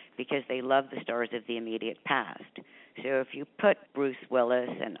stars because they love the stars of the immediate past. So if you put Bruce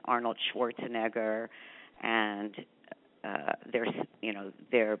Willis and Arnold Schwarzenegger and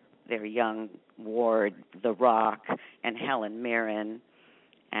their young ward, The Rock, and Helen Mirren,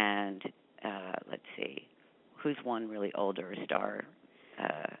 and let's see, who's one really older star?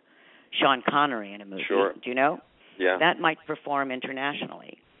 Sean Connery in a movie. Sure. Do you know? Yeah. That might perform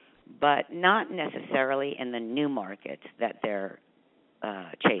internationally, but not necessarily in the new markets that they're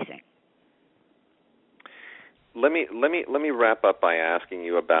chasing. Let me wrap up by asking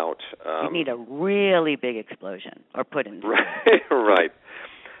you about. You need a really big explosion, or put in. Right.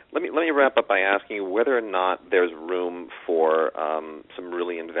 Let me wrap up by asking you whether or not there's room for some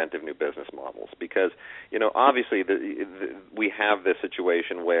really inventive new business models, because obviously we have this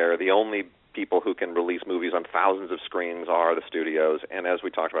situation where the only people who can release movies on thousands of screens are the studios, and as we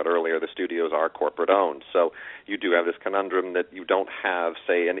talked about earlier, the studios are corporate owned. So you do have this conundrum that you don't have,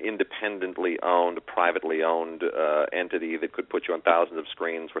 say, an independently owned, privately owned entity that could put you on thousands of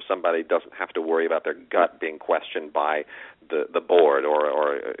screens where somebody doesn't have to worry about their gut being questioned by the board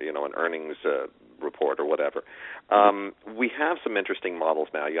or an earnings report or whatever. We have some interesting models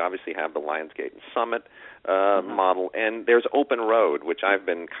now. You obviously have the Lionsgate and Summit model, and there's Open Road, which I've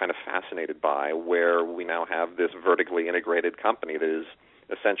been kind of fascinated by, where we now have this vertically integrated company that is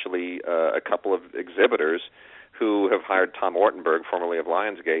essentially a couple of exhibitors who have hired Tom Ortenberg, formerly of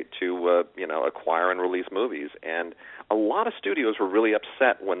Lionsgate, to acquire and release movies. And a lot of studios were really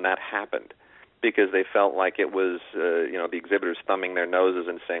upset when that happened, because they felt like it was, the exhibitors thumbing their noses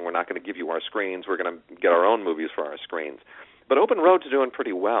and saying, we're not going to give you our screens, we're going to get our own movies for our screens. But Open Road's doing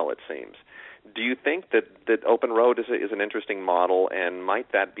pretty well, it seems. Do you think that Open Road is an interesting model, and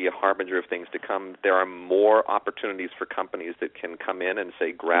might that be a harbinger of things to come? There are more opportunities for companies that can come in and,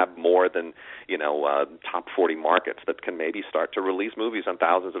 say, grab more than, top 40 markets, that can maybe start to release movies on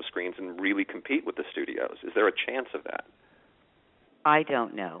thousands of screens and really compete with the studios. Is there a chance of that? I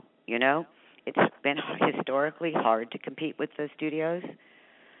don't know, It's been historically hard to compete with the studios.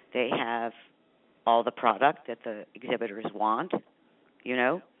 They have all the product that the exhibitors want,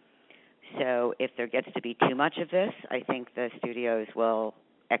 So if there gets to be too much of this, I think the studios will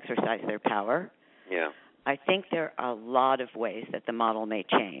exercise their power. Yeah. I think there are a lot of ways that the model may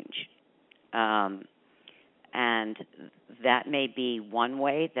change. And that may be one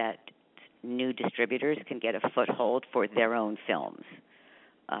way that new distributors can get a foothold for their own films.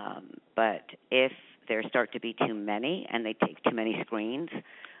 But if there start to be too many and they take too many screens,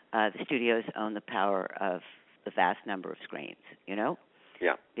 the studios own the power of the vast number of screens,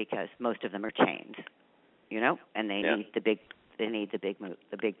 Yeah. because most of them are chains, and they need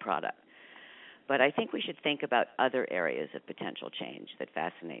the big product. But I think we should think about other areas of potential change that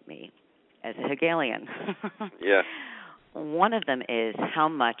fascinate me as a Hegelian. Yeah. One of them is how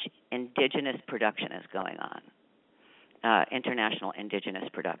much indigenous production is going on, international indigenous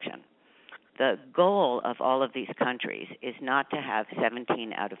production. The goal of all of these countries is not to have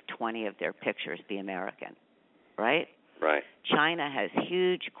 17 out of 20 of their pictures be American, right? Right. China has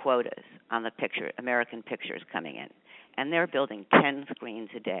huge quotas on the American pictures coming in, and they're building 10 screens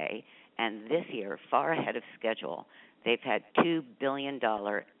a day. And this year, far ahead of schedule, they've had $2 billion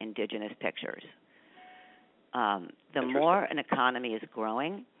indigenous pictures. The more an economy is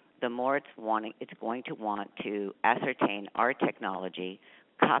growing, the more it's going to want to ascertain our technology,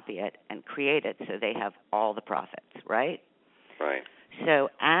 copy it, and create it so they have all the profits, right? Right. So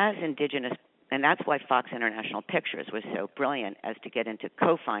as indigenous, and that's why Fox International Pictures was so brilliant as to get into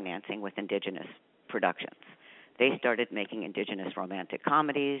co-financing with indigenous productions. They started making indigenous romantic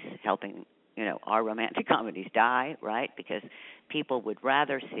comedies, helping, our romantic comedies die, right? Because people would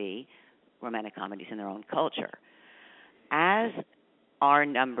rather see romantic comedies in their own culture. As our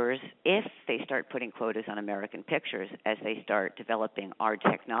numbers, if they start putting quotas on American pictures, as they start developing our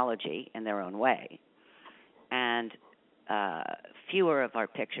technology in their own way, and fewer of our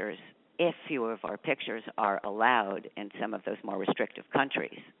pictures are allowed in some of those more restrictive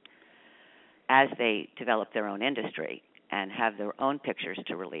countries, as they develop their own industry and have their own pictures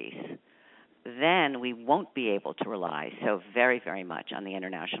to release, then we won't be able to rely so very, very much on the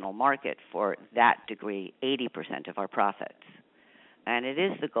international market for that degree, 80% of our profits. And it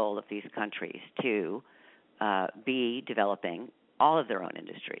is the goal of these countries to be developing all of their own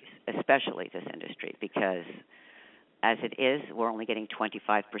industries, especially this industry, because as it is, we're only getting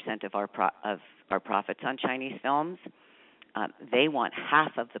 25% of our profits on Chinese films. They want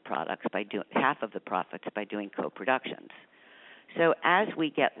half of the profits by doing co-productions. So as we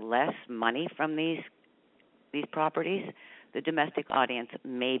get less money from these properties, the domestic audience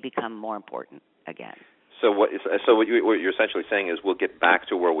may become more important again. So what you're essentially saying is we'll get back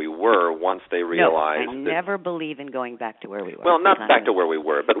to where we were once they realize. No, I never believe in going back to where we were. Well, not back to where we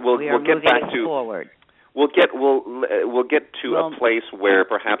were, but we'll get back to forward. We'll get to a place where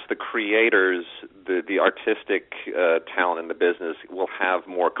perhaps the creators, the artistic talent in the business will have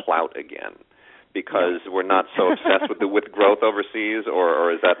more clout again, because we're not so obsessed with growth overseas,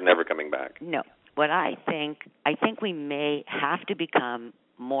 or is that never coming back? No. What I think we may have to become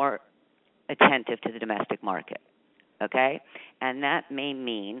more attentive to the domestic market, okay? And that may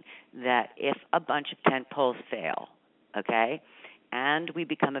mean that if a bunch of tent poles fail, okay, and we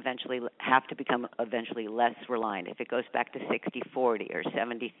have to become eventually less reliant. If it goes back to 60-40 or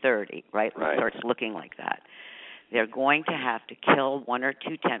 70-30, right? It starts looking like that. They're going to have to kill one or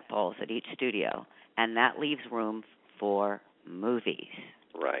two tentpoles at each studio, and that leaves room for movies.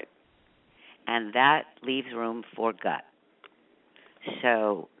 Right. And that leaves room for gut.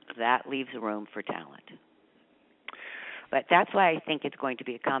 So that leaves room for talent. But that's why I think it's going to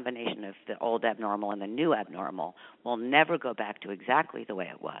be a combination of the old abnormal and the new abnormal. We'll never go back to exactly the way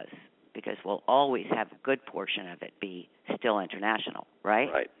it was, because we'll always have a good portion of it be still international, right?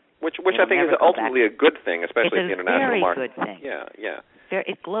 Right. Which I think is ultimately a good thing, especially in the international market. It's a very good thing.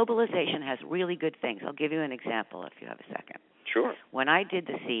 Yeah. Globalization has really good things. I'll give you an example if you have a second. Sure. When I did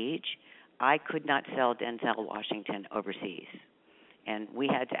The Siege, I could not sell Denzel Washington overseas, and we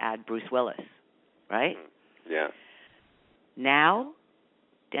had to add Bruce Willis, right? Yeah. Now,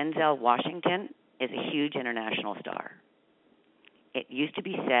 Denzel Washington is a huge international star. It used to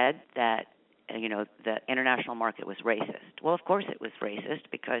be said that, the international market was racist. Well, of course it was racist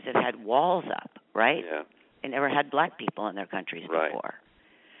because it had walls up, right? Yeah. It never had black people in their countries Right. before.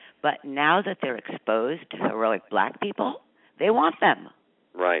 But now that they're exposed to heroic black people, they want them.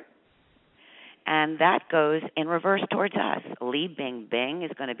 Right. And that goes in reverse towards us. Li Bingbing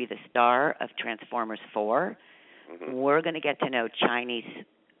is going to be the star of Transformers 4. Mm-hmm. We're going to get to know Chinese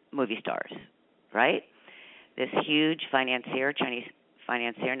movie stars, right? This huge Chinese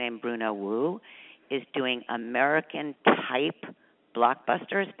financier named Bruno Wu is doing American-type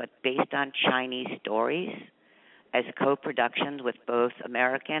blockbusters, but based on Chinese stories as co-productions with both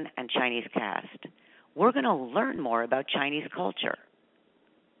American and Chinese cast. We're going to learn more about Chinese culture.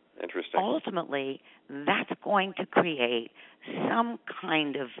 Interesting. Ultimately, that's going to create some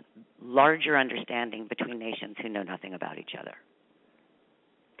kind of larger understanding between nations who know nothing about each other.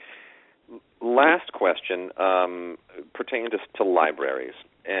 Last question pertaining to libraries.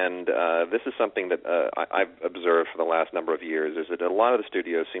 And this is something that I've observed for the last number of years, is that a lot of the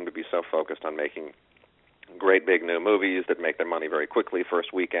studios seem to be so focused on making great big new movies that make their money very quickly,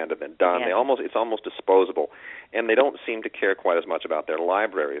 first weekend and then done. Yes. It's almost disposable, and they don't seem to care quite as much about their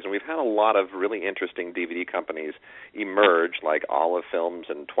libraries. And we've had a lot of really interesting DVD companies emerge, like Olive Films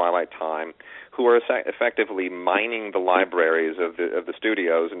and Twilight Time, who are effectively mining the libraries of the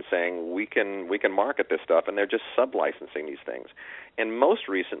studios and saying we can market this stuff, and they're just sub-licensing these things. And most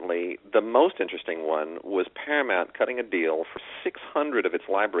recently, the most interesting one was Paramount cutting a deal for 600 of its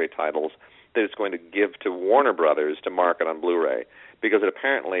library titles that it's going to give to Warner Brothers to market on Blu-ray, because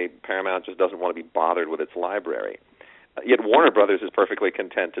apparently Paramount just doesn't want to be bothered with its library. Yet Warner Brothers is perfectly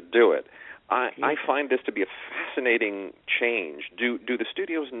content to do it. I find this to be a fascinating change. Do the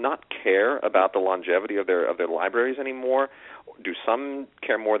studios not care about the longevity of their libraries anymore? Do some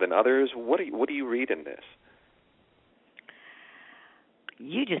care more than others? What do you read in this?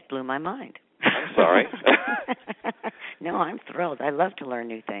 You just blew my mind. I'm sorry. No, I'm thrilled. I love to learn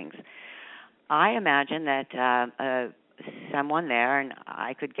new things. I imagine that someone there, and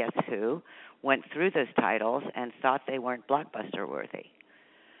I could guess who, went through those titles and thought they weren't blockbuster worthy,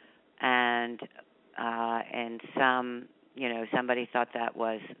 and somebody thought that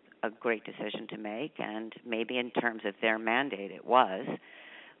was a great decision to make, and maybe in terms of their mandate it was,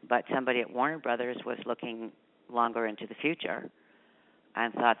 but somebody at Warner Brothers was looking longer into the future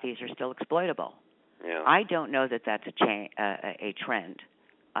and thought these are still exploitable. Yeah. I don't know that that's a trend.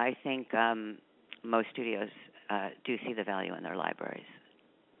 I think most studios do see the value in their libraries.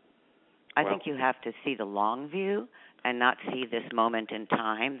 I think you have to see the long view and not see this moment in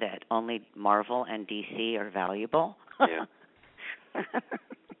time that only Marvel and DC are valuable. Yeah.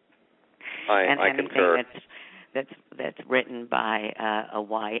 And I anything concur. that's written by a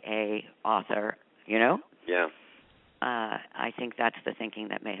YA author, Yeah. I think that's the thinking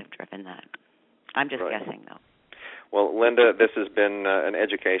that may have driven that. I'm just guessing, though. Well, Lynda, this has been an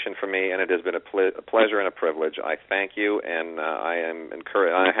education for me, and it has been a pleasure and a privilege. I thank you, and I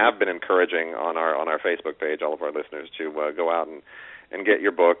have been encouraging on our Facebook page all of our listeners to go out and get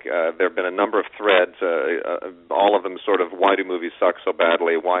your book. There have been a number of threads, all of them sort of, why do movies suck so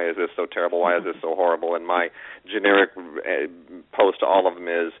badly? Why is this so terrible? Why is this so horrible? And my generic post to all of them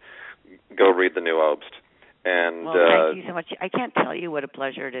is, go read the new Obst. And thank you so much. I can't tell you what a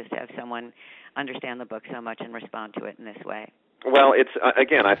pleasure it is to have someone understand the book so much and respond to it in this way. Well, it's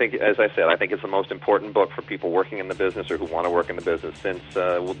again, I think, as I said, I think it's the most important book for people working in the business or who want to work in the business since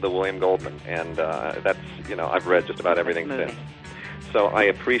the William Goldman, and that's I've read just about everything since. So I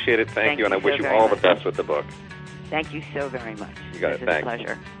appreciate it. Thank you, and I wish you all the best with the book. Thank you so very much. You got it. Thanks.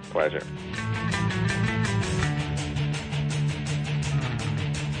 It's a Pleasure.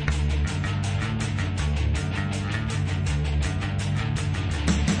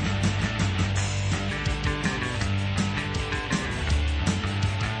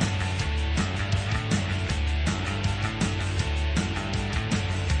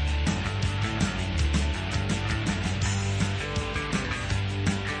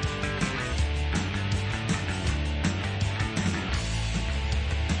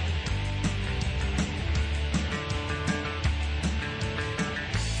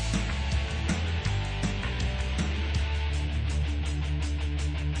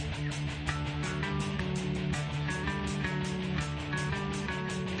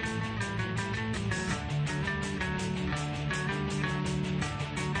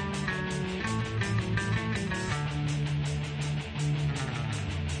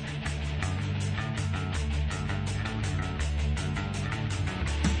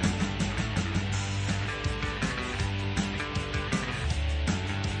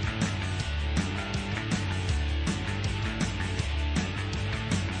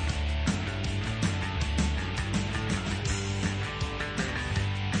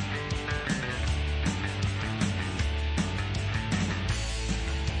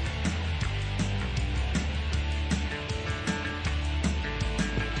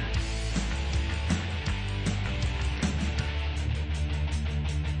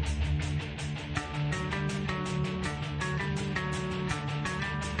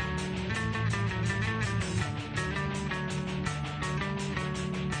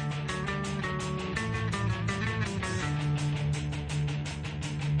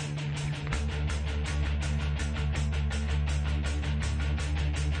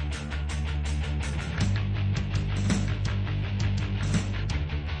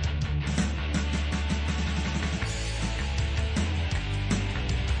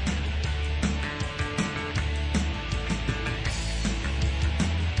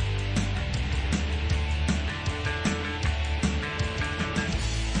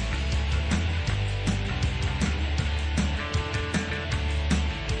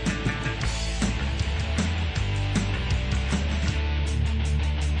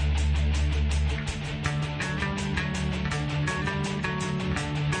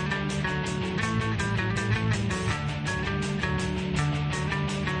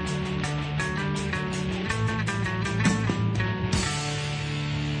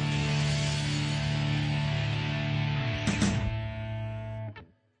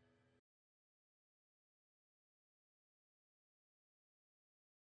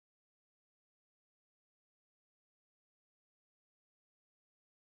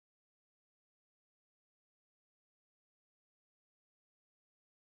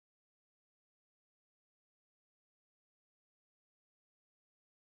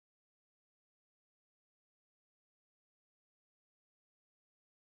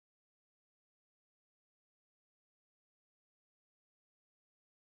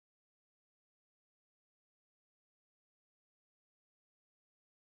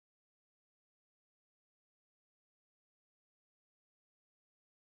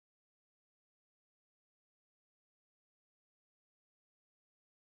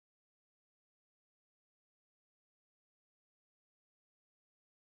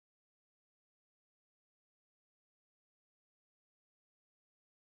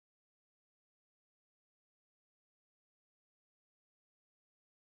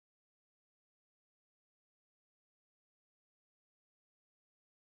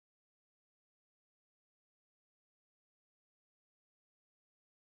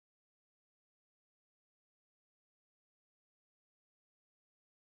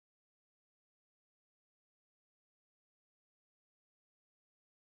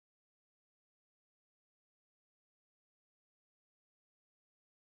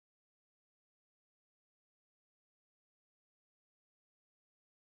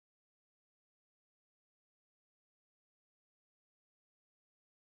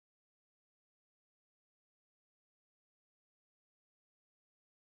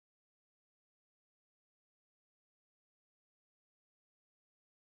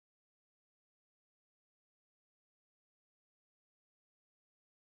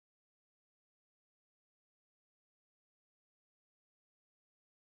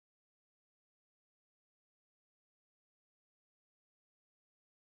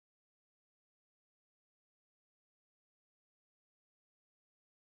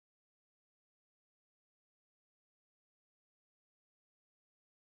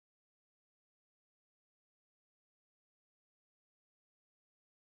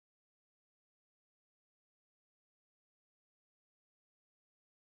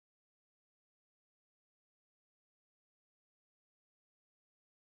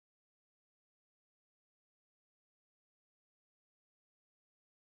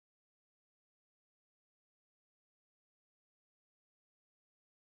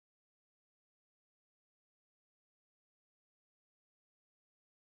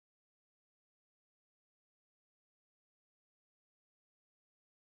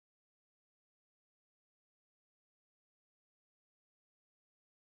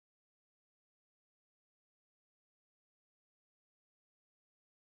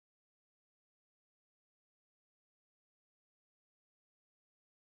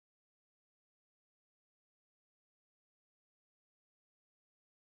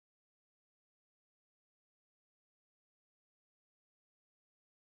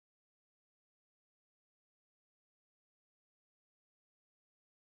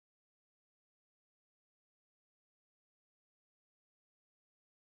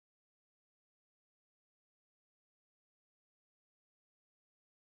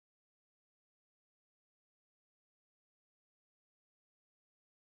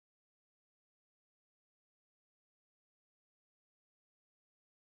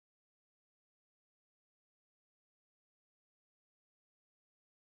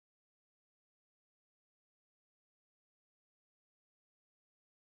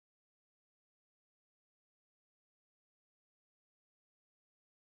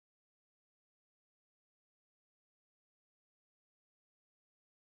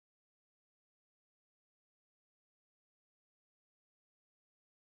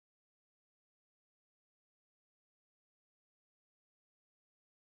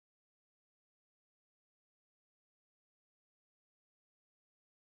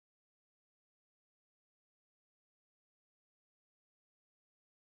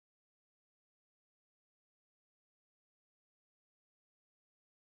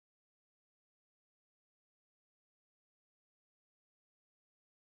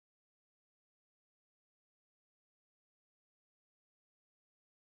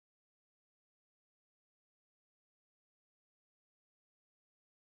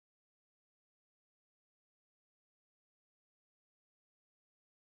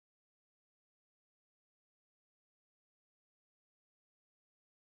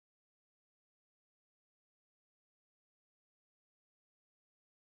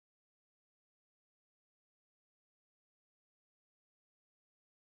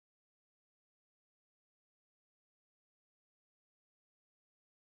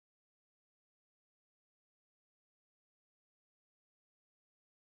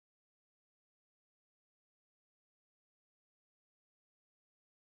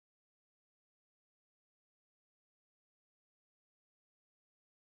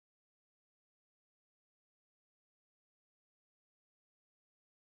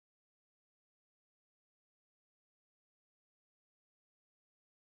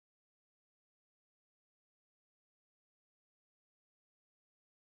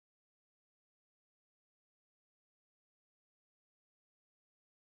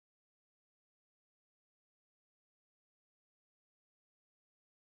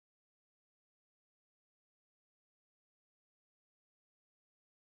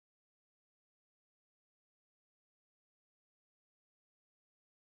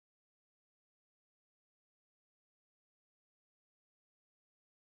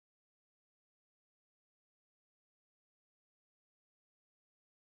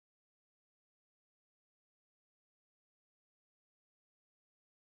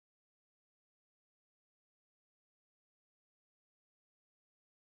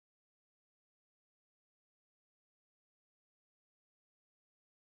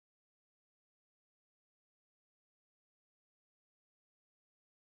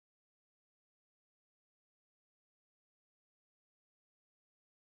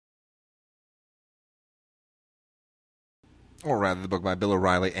 or rather the book by Bill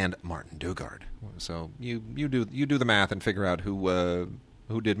O'Reilly and Martin Dugard. So you do the math and figure out who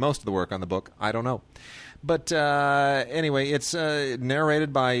did most of the work on the book. I don't know. But anyway, it's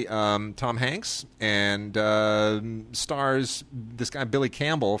narrated by Tom Hanks and stars this guy Billy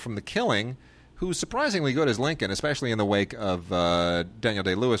Campbell from The Killing, who's surprisingly good as Lincoln, especially in the wake of Daniel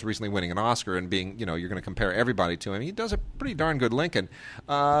Day-Lewis recently winning an Oscar and being, you're going to compare everybody to him. He does a pretty darn good Lincoln.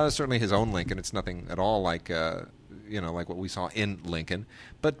 Certainly his own Lincoln. It's nothing at all like like what we saw in Lincoln.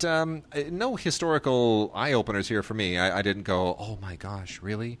 But no historical eye-openers here for me. I didn't go, oh my gosh,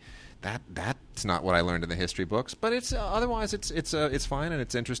 really? That's not what I learned in the history books, but it's otherwise it's fine and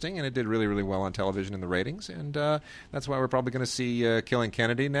it's interesting, and it did really, really well on television in the ratings, and that's why we're probably going to see Killing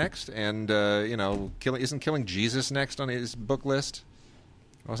Kennedy next, and isn't Killing Jesus next on his book list?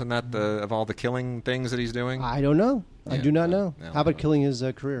 Wasn't that of all the killing things that he's doing? I don't know. Yeah, I do not know. How about killing his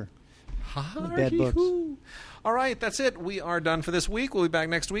career? Bad books. All right, that's it. We are done for this week. We'll be back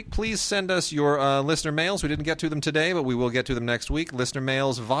next week. Please send us your listener mails. We didn't get to them today, but we will get to them next week. Listener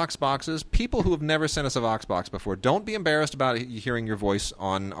mails, Vox boxes, people who have never sent us a Vox box before. Don't be embarrassed about hearing your voice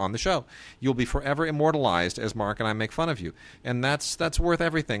on the show. You'll be forever immortalized as Mark and I make fun of you, and that's worth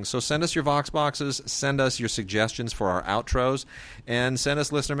everything. So send us your Vox boxes, send us your suggestions for our outros, and send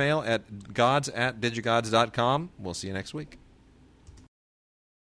us listener mail at gods@digigods.com. We'll see you next week.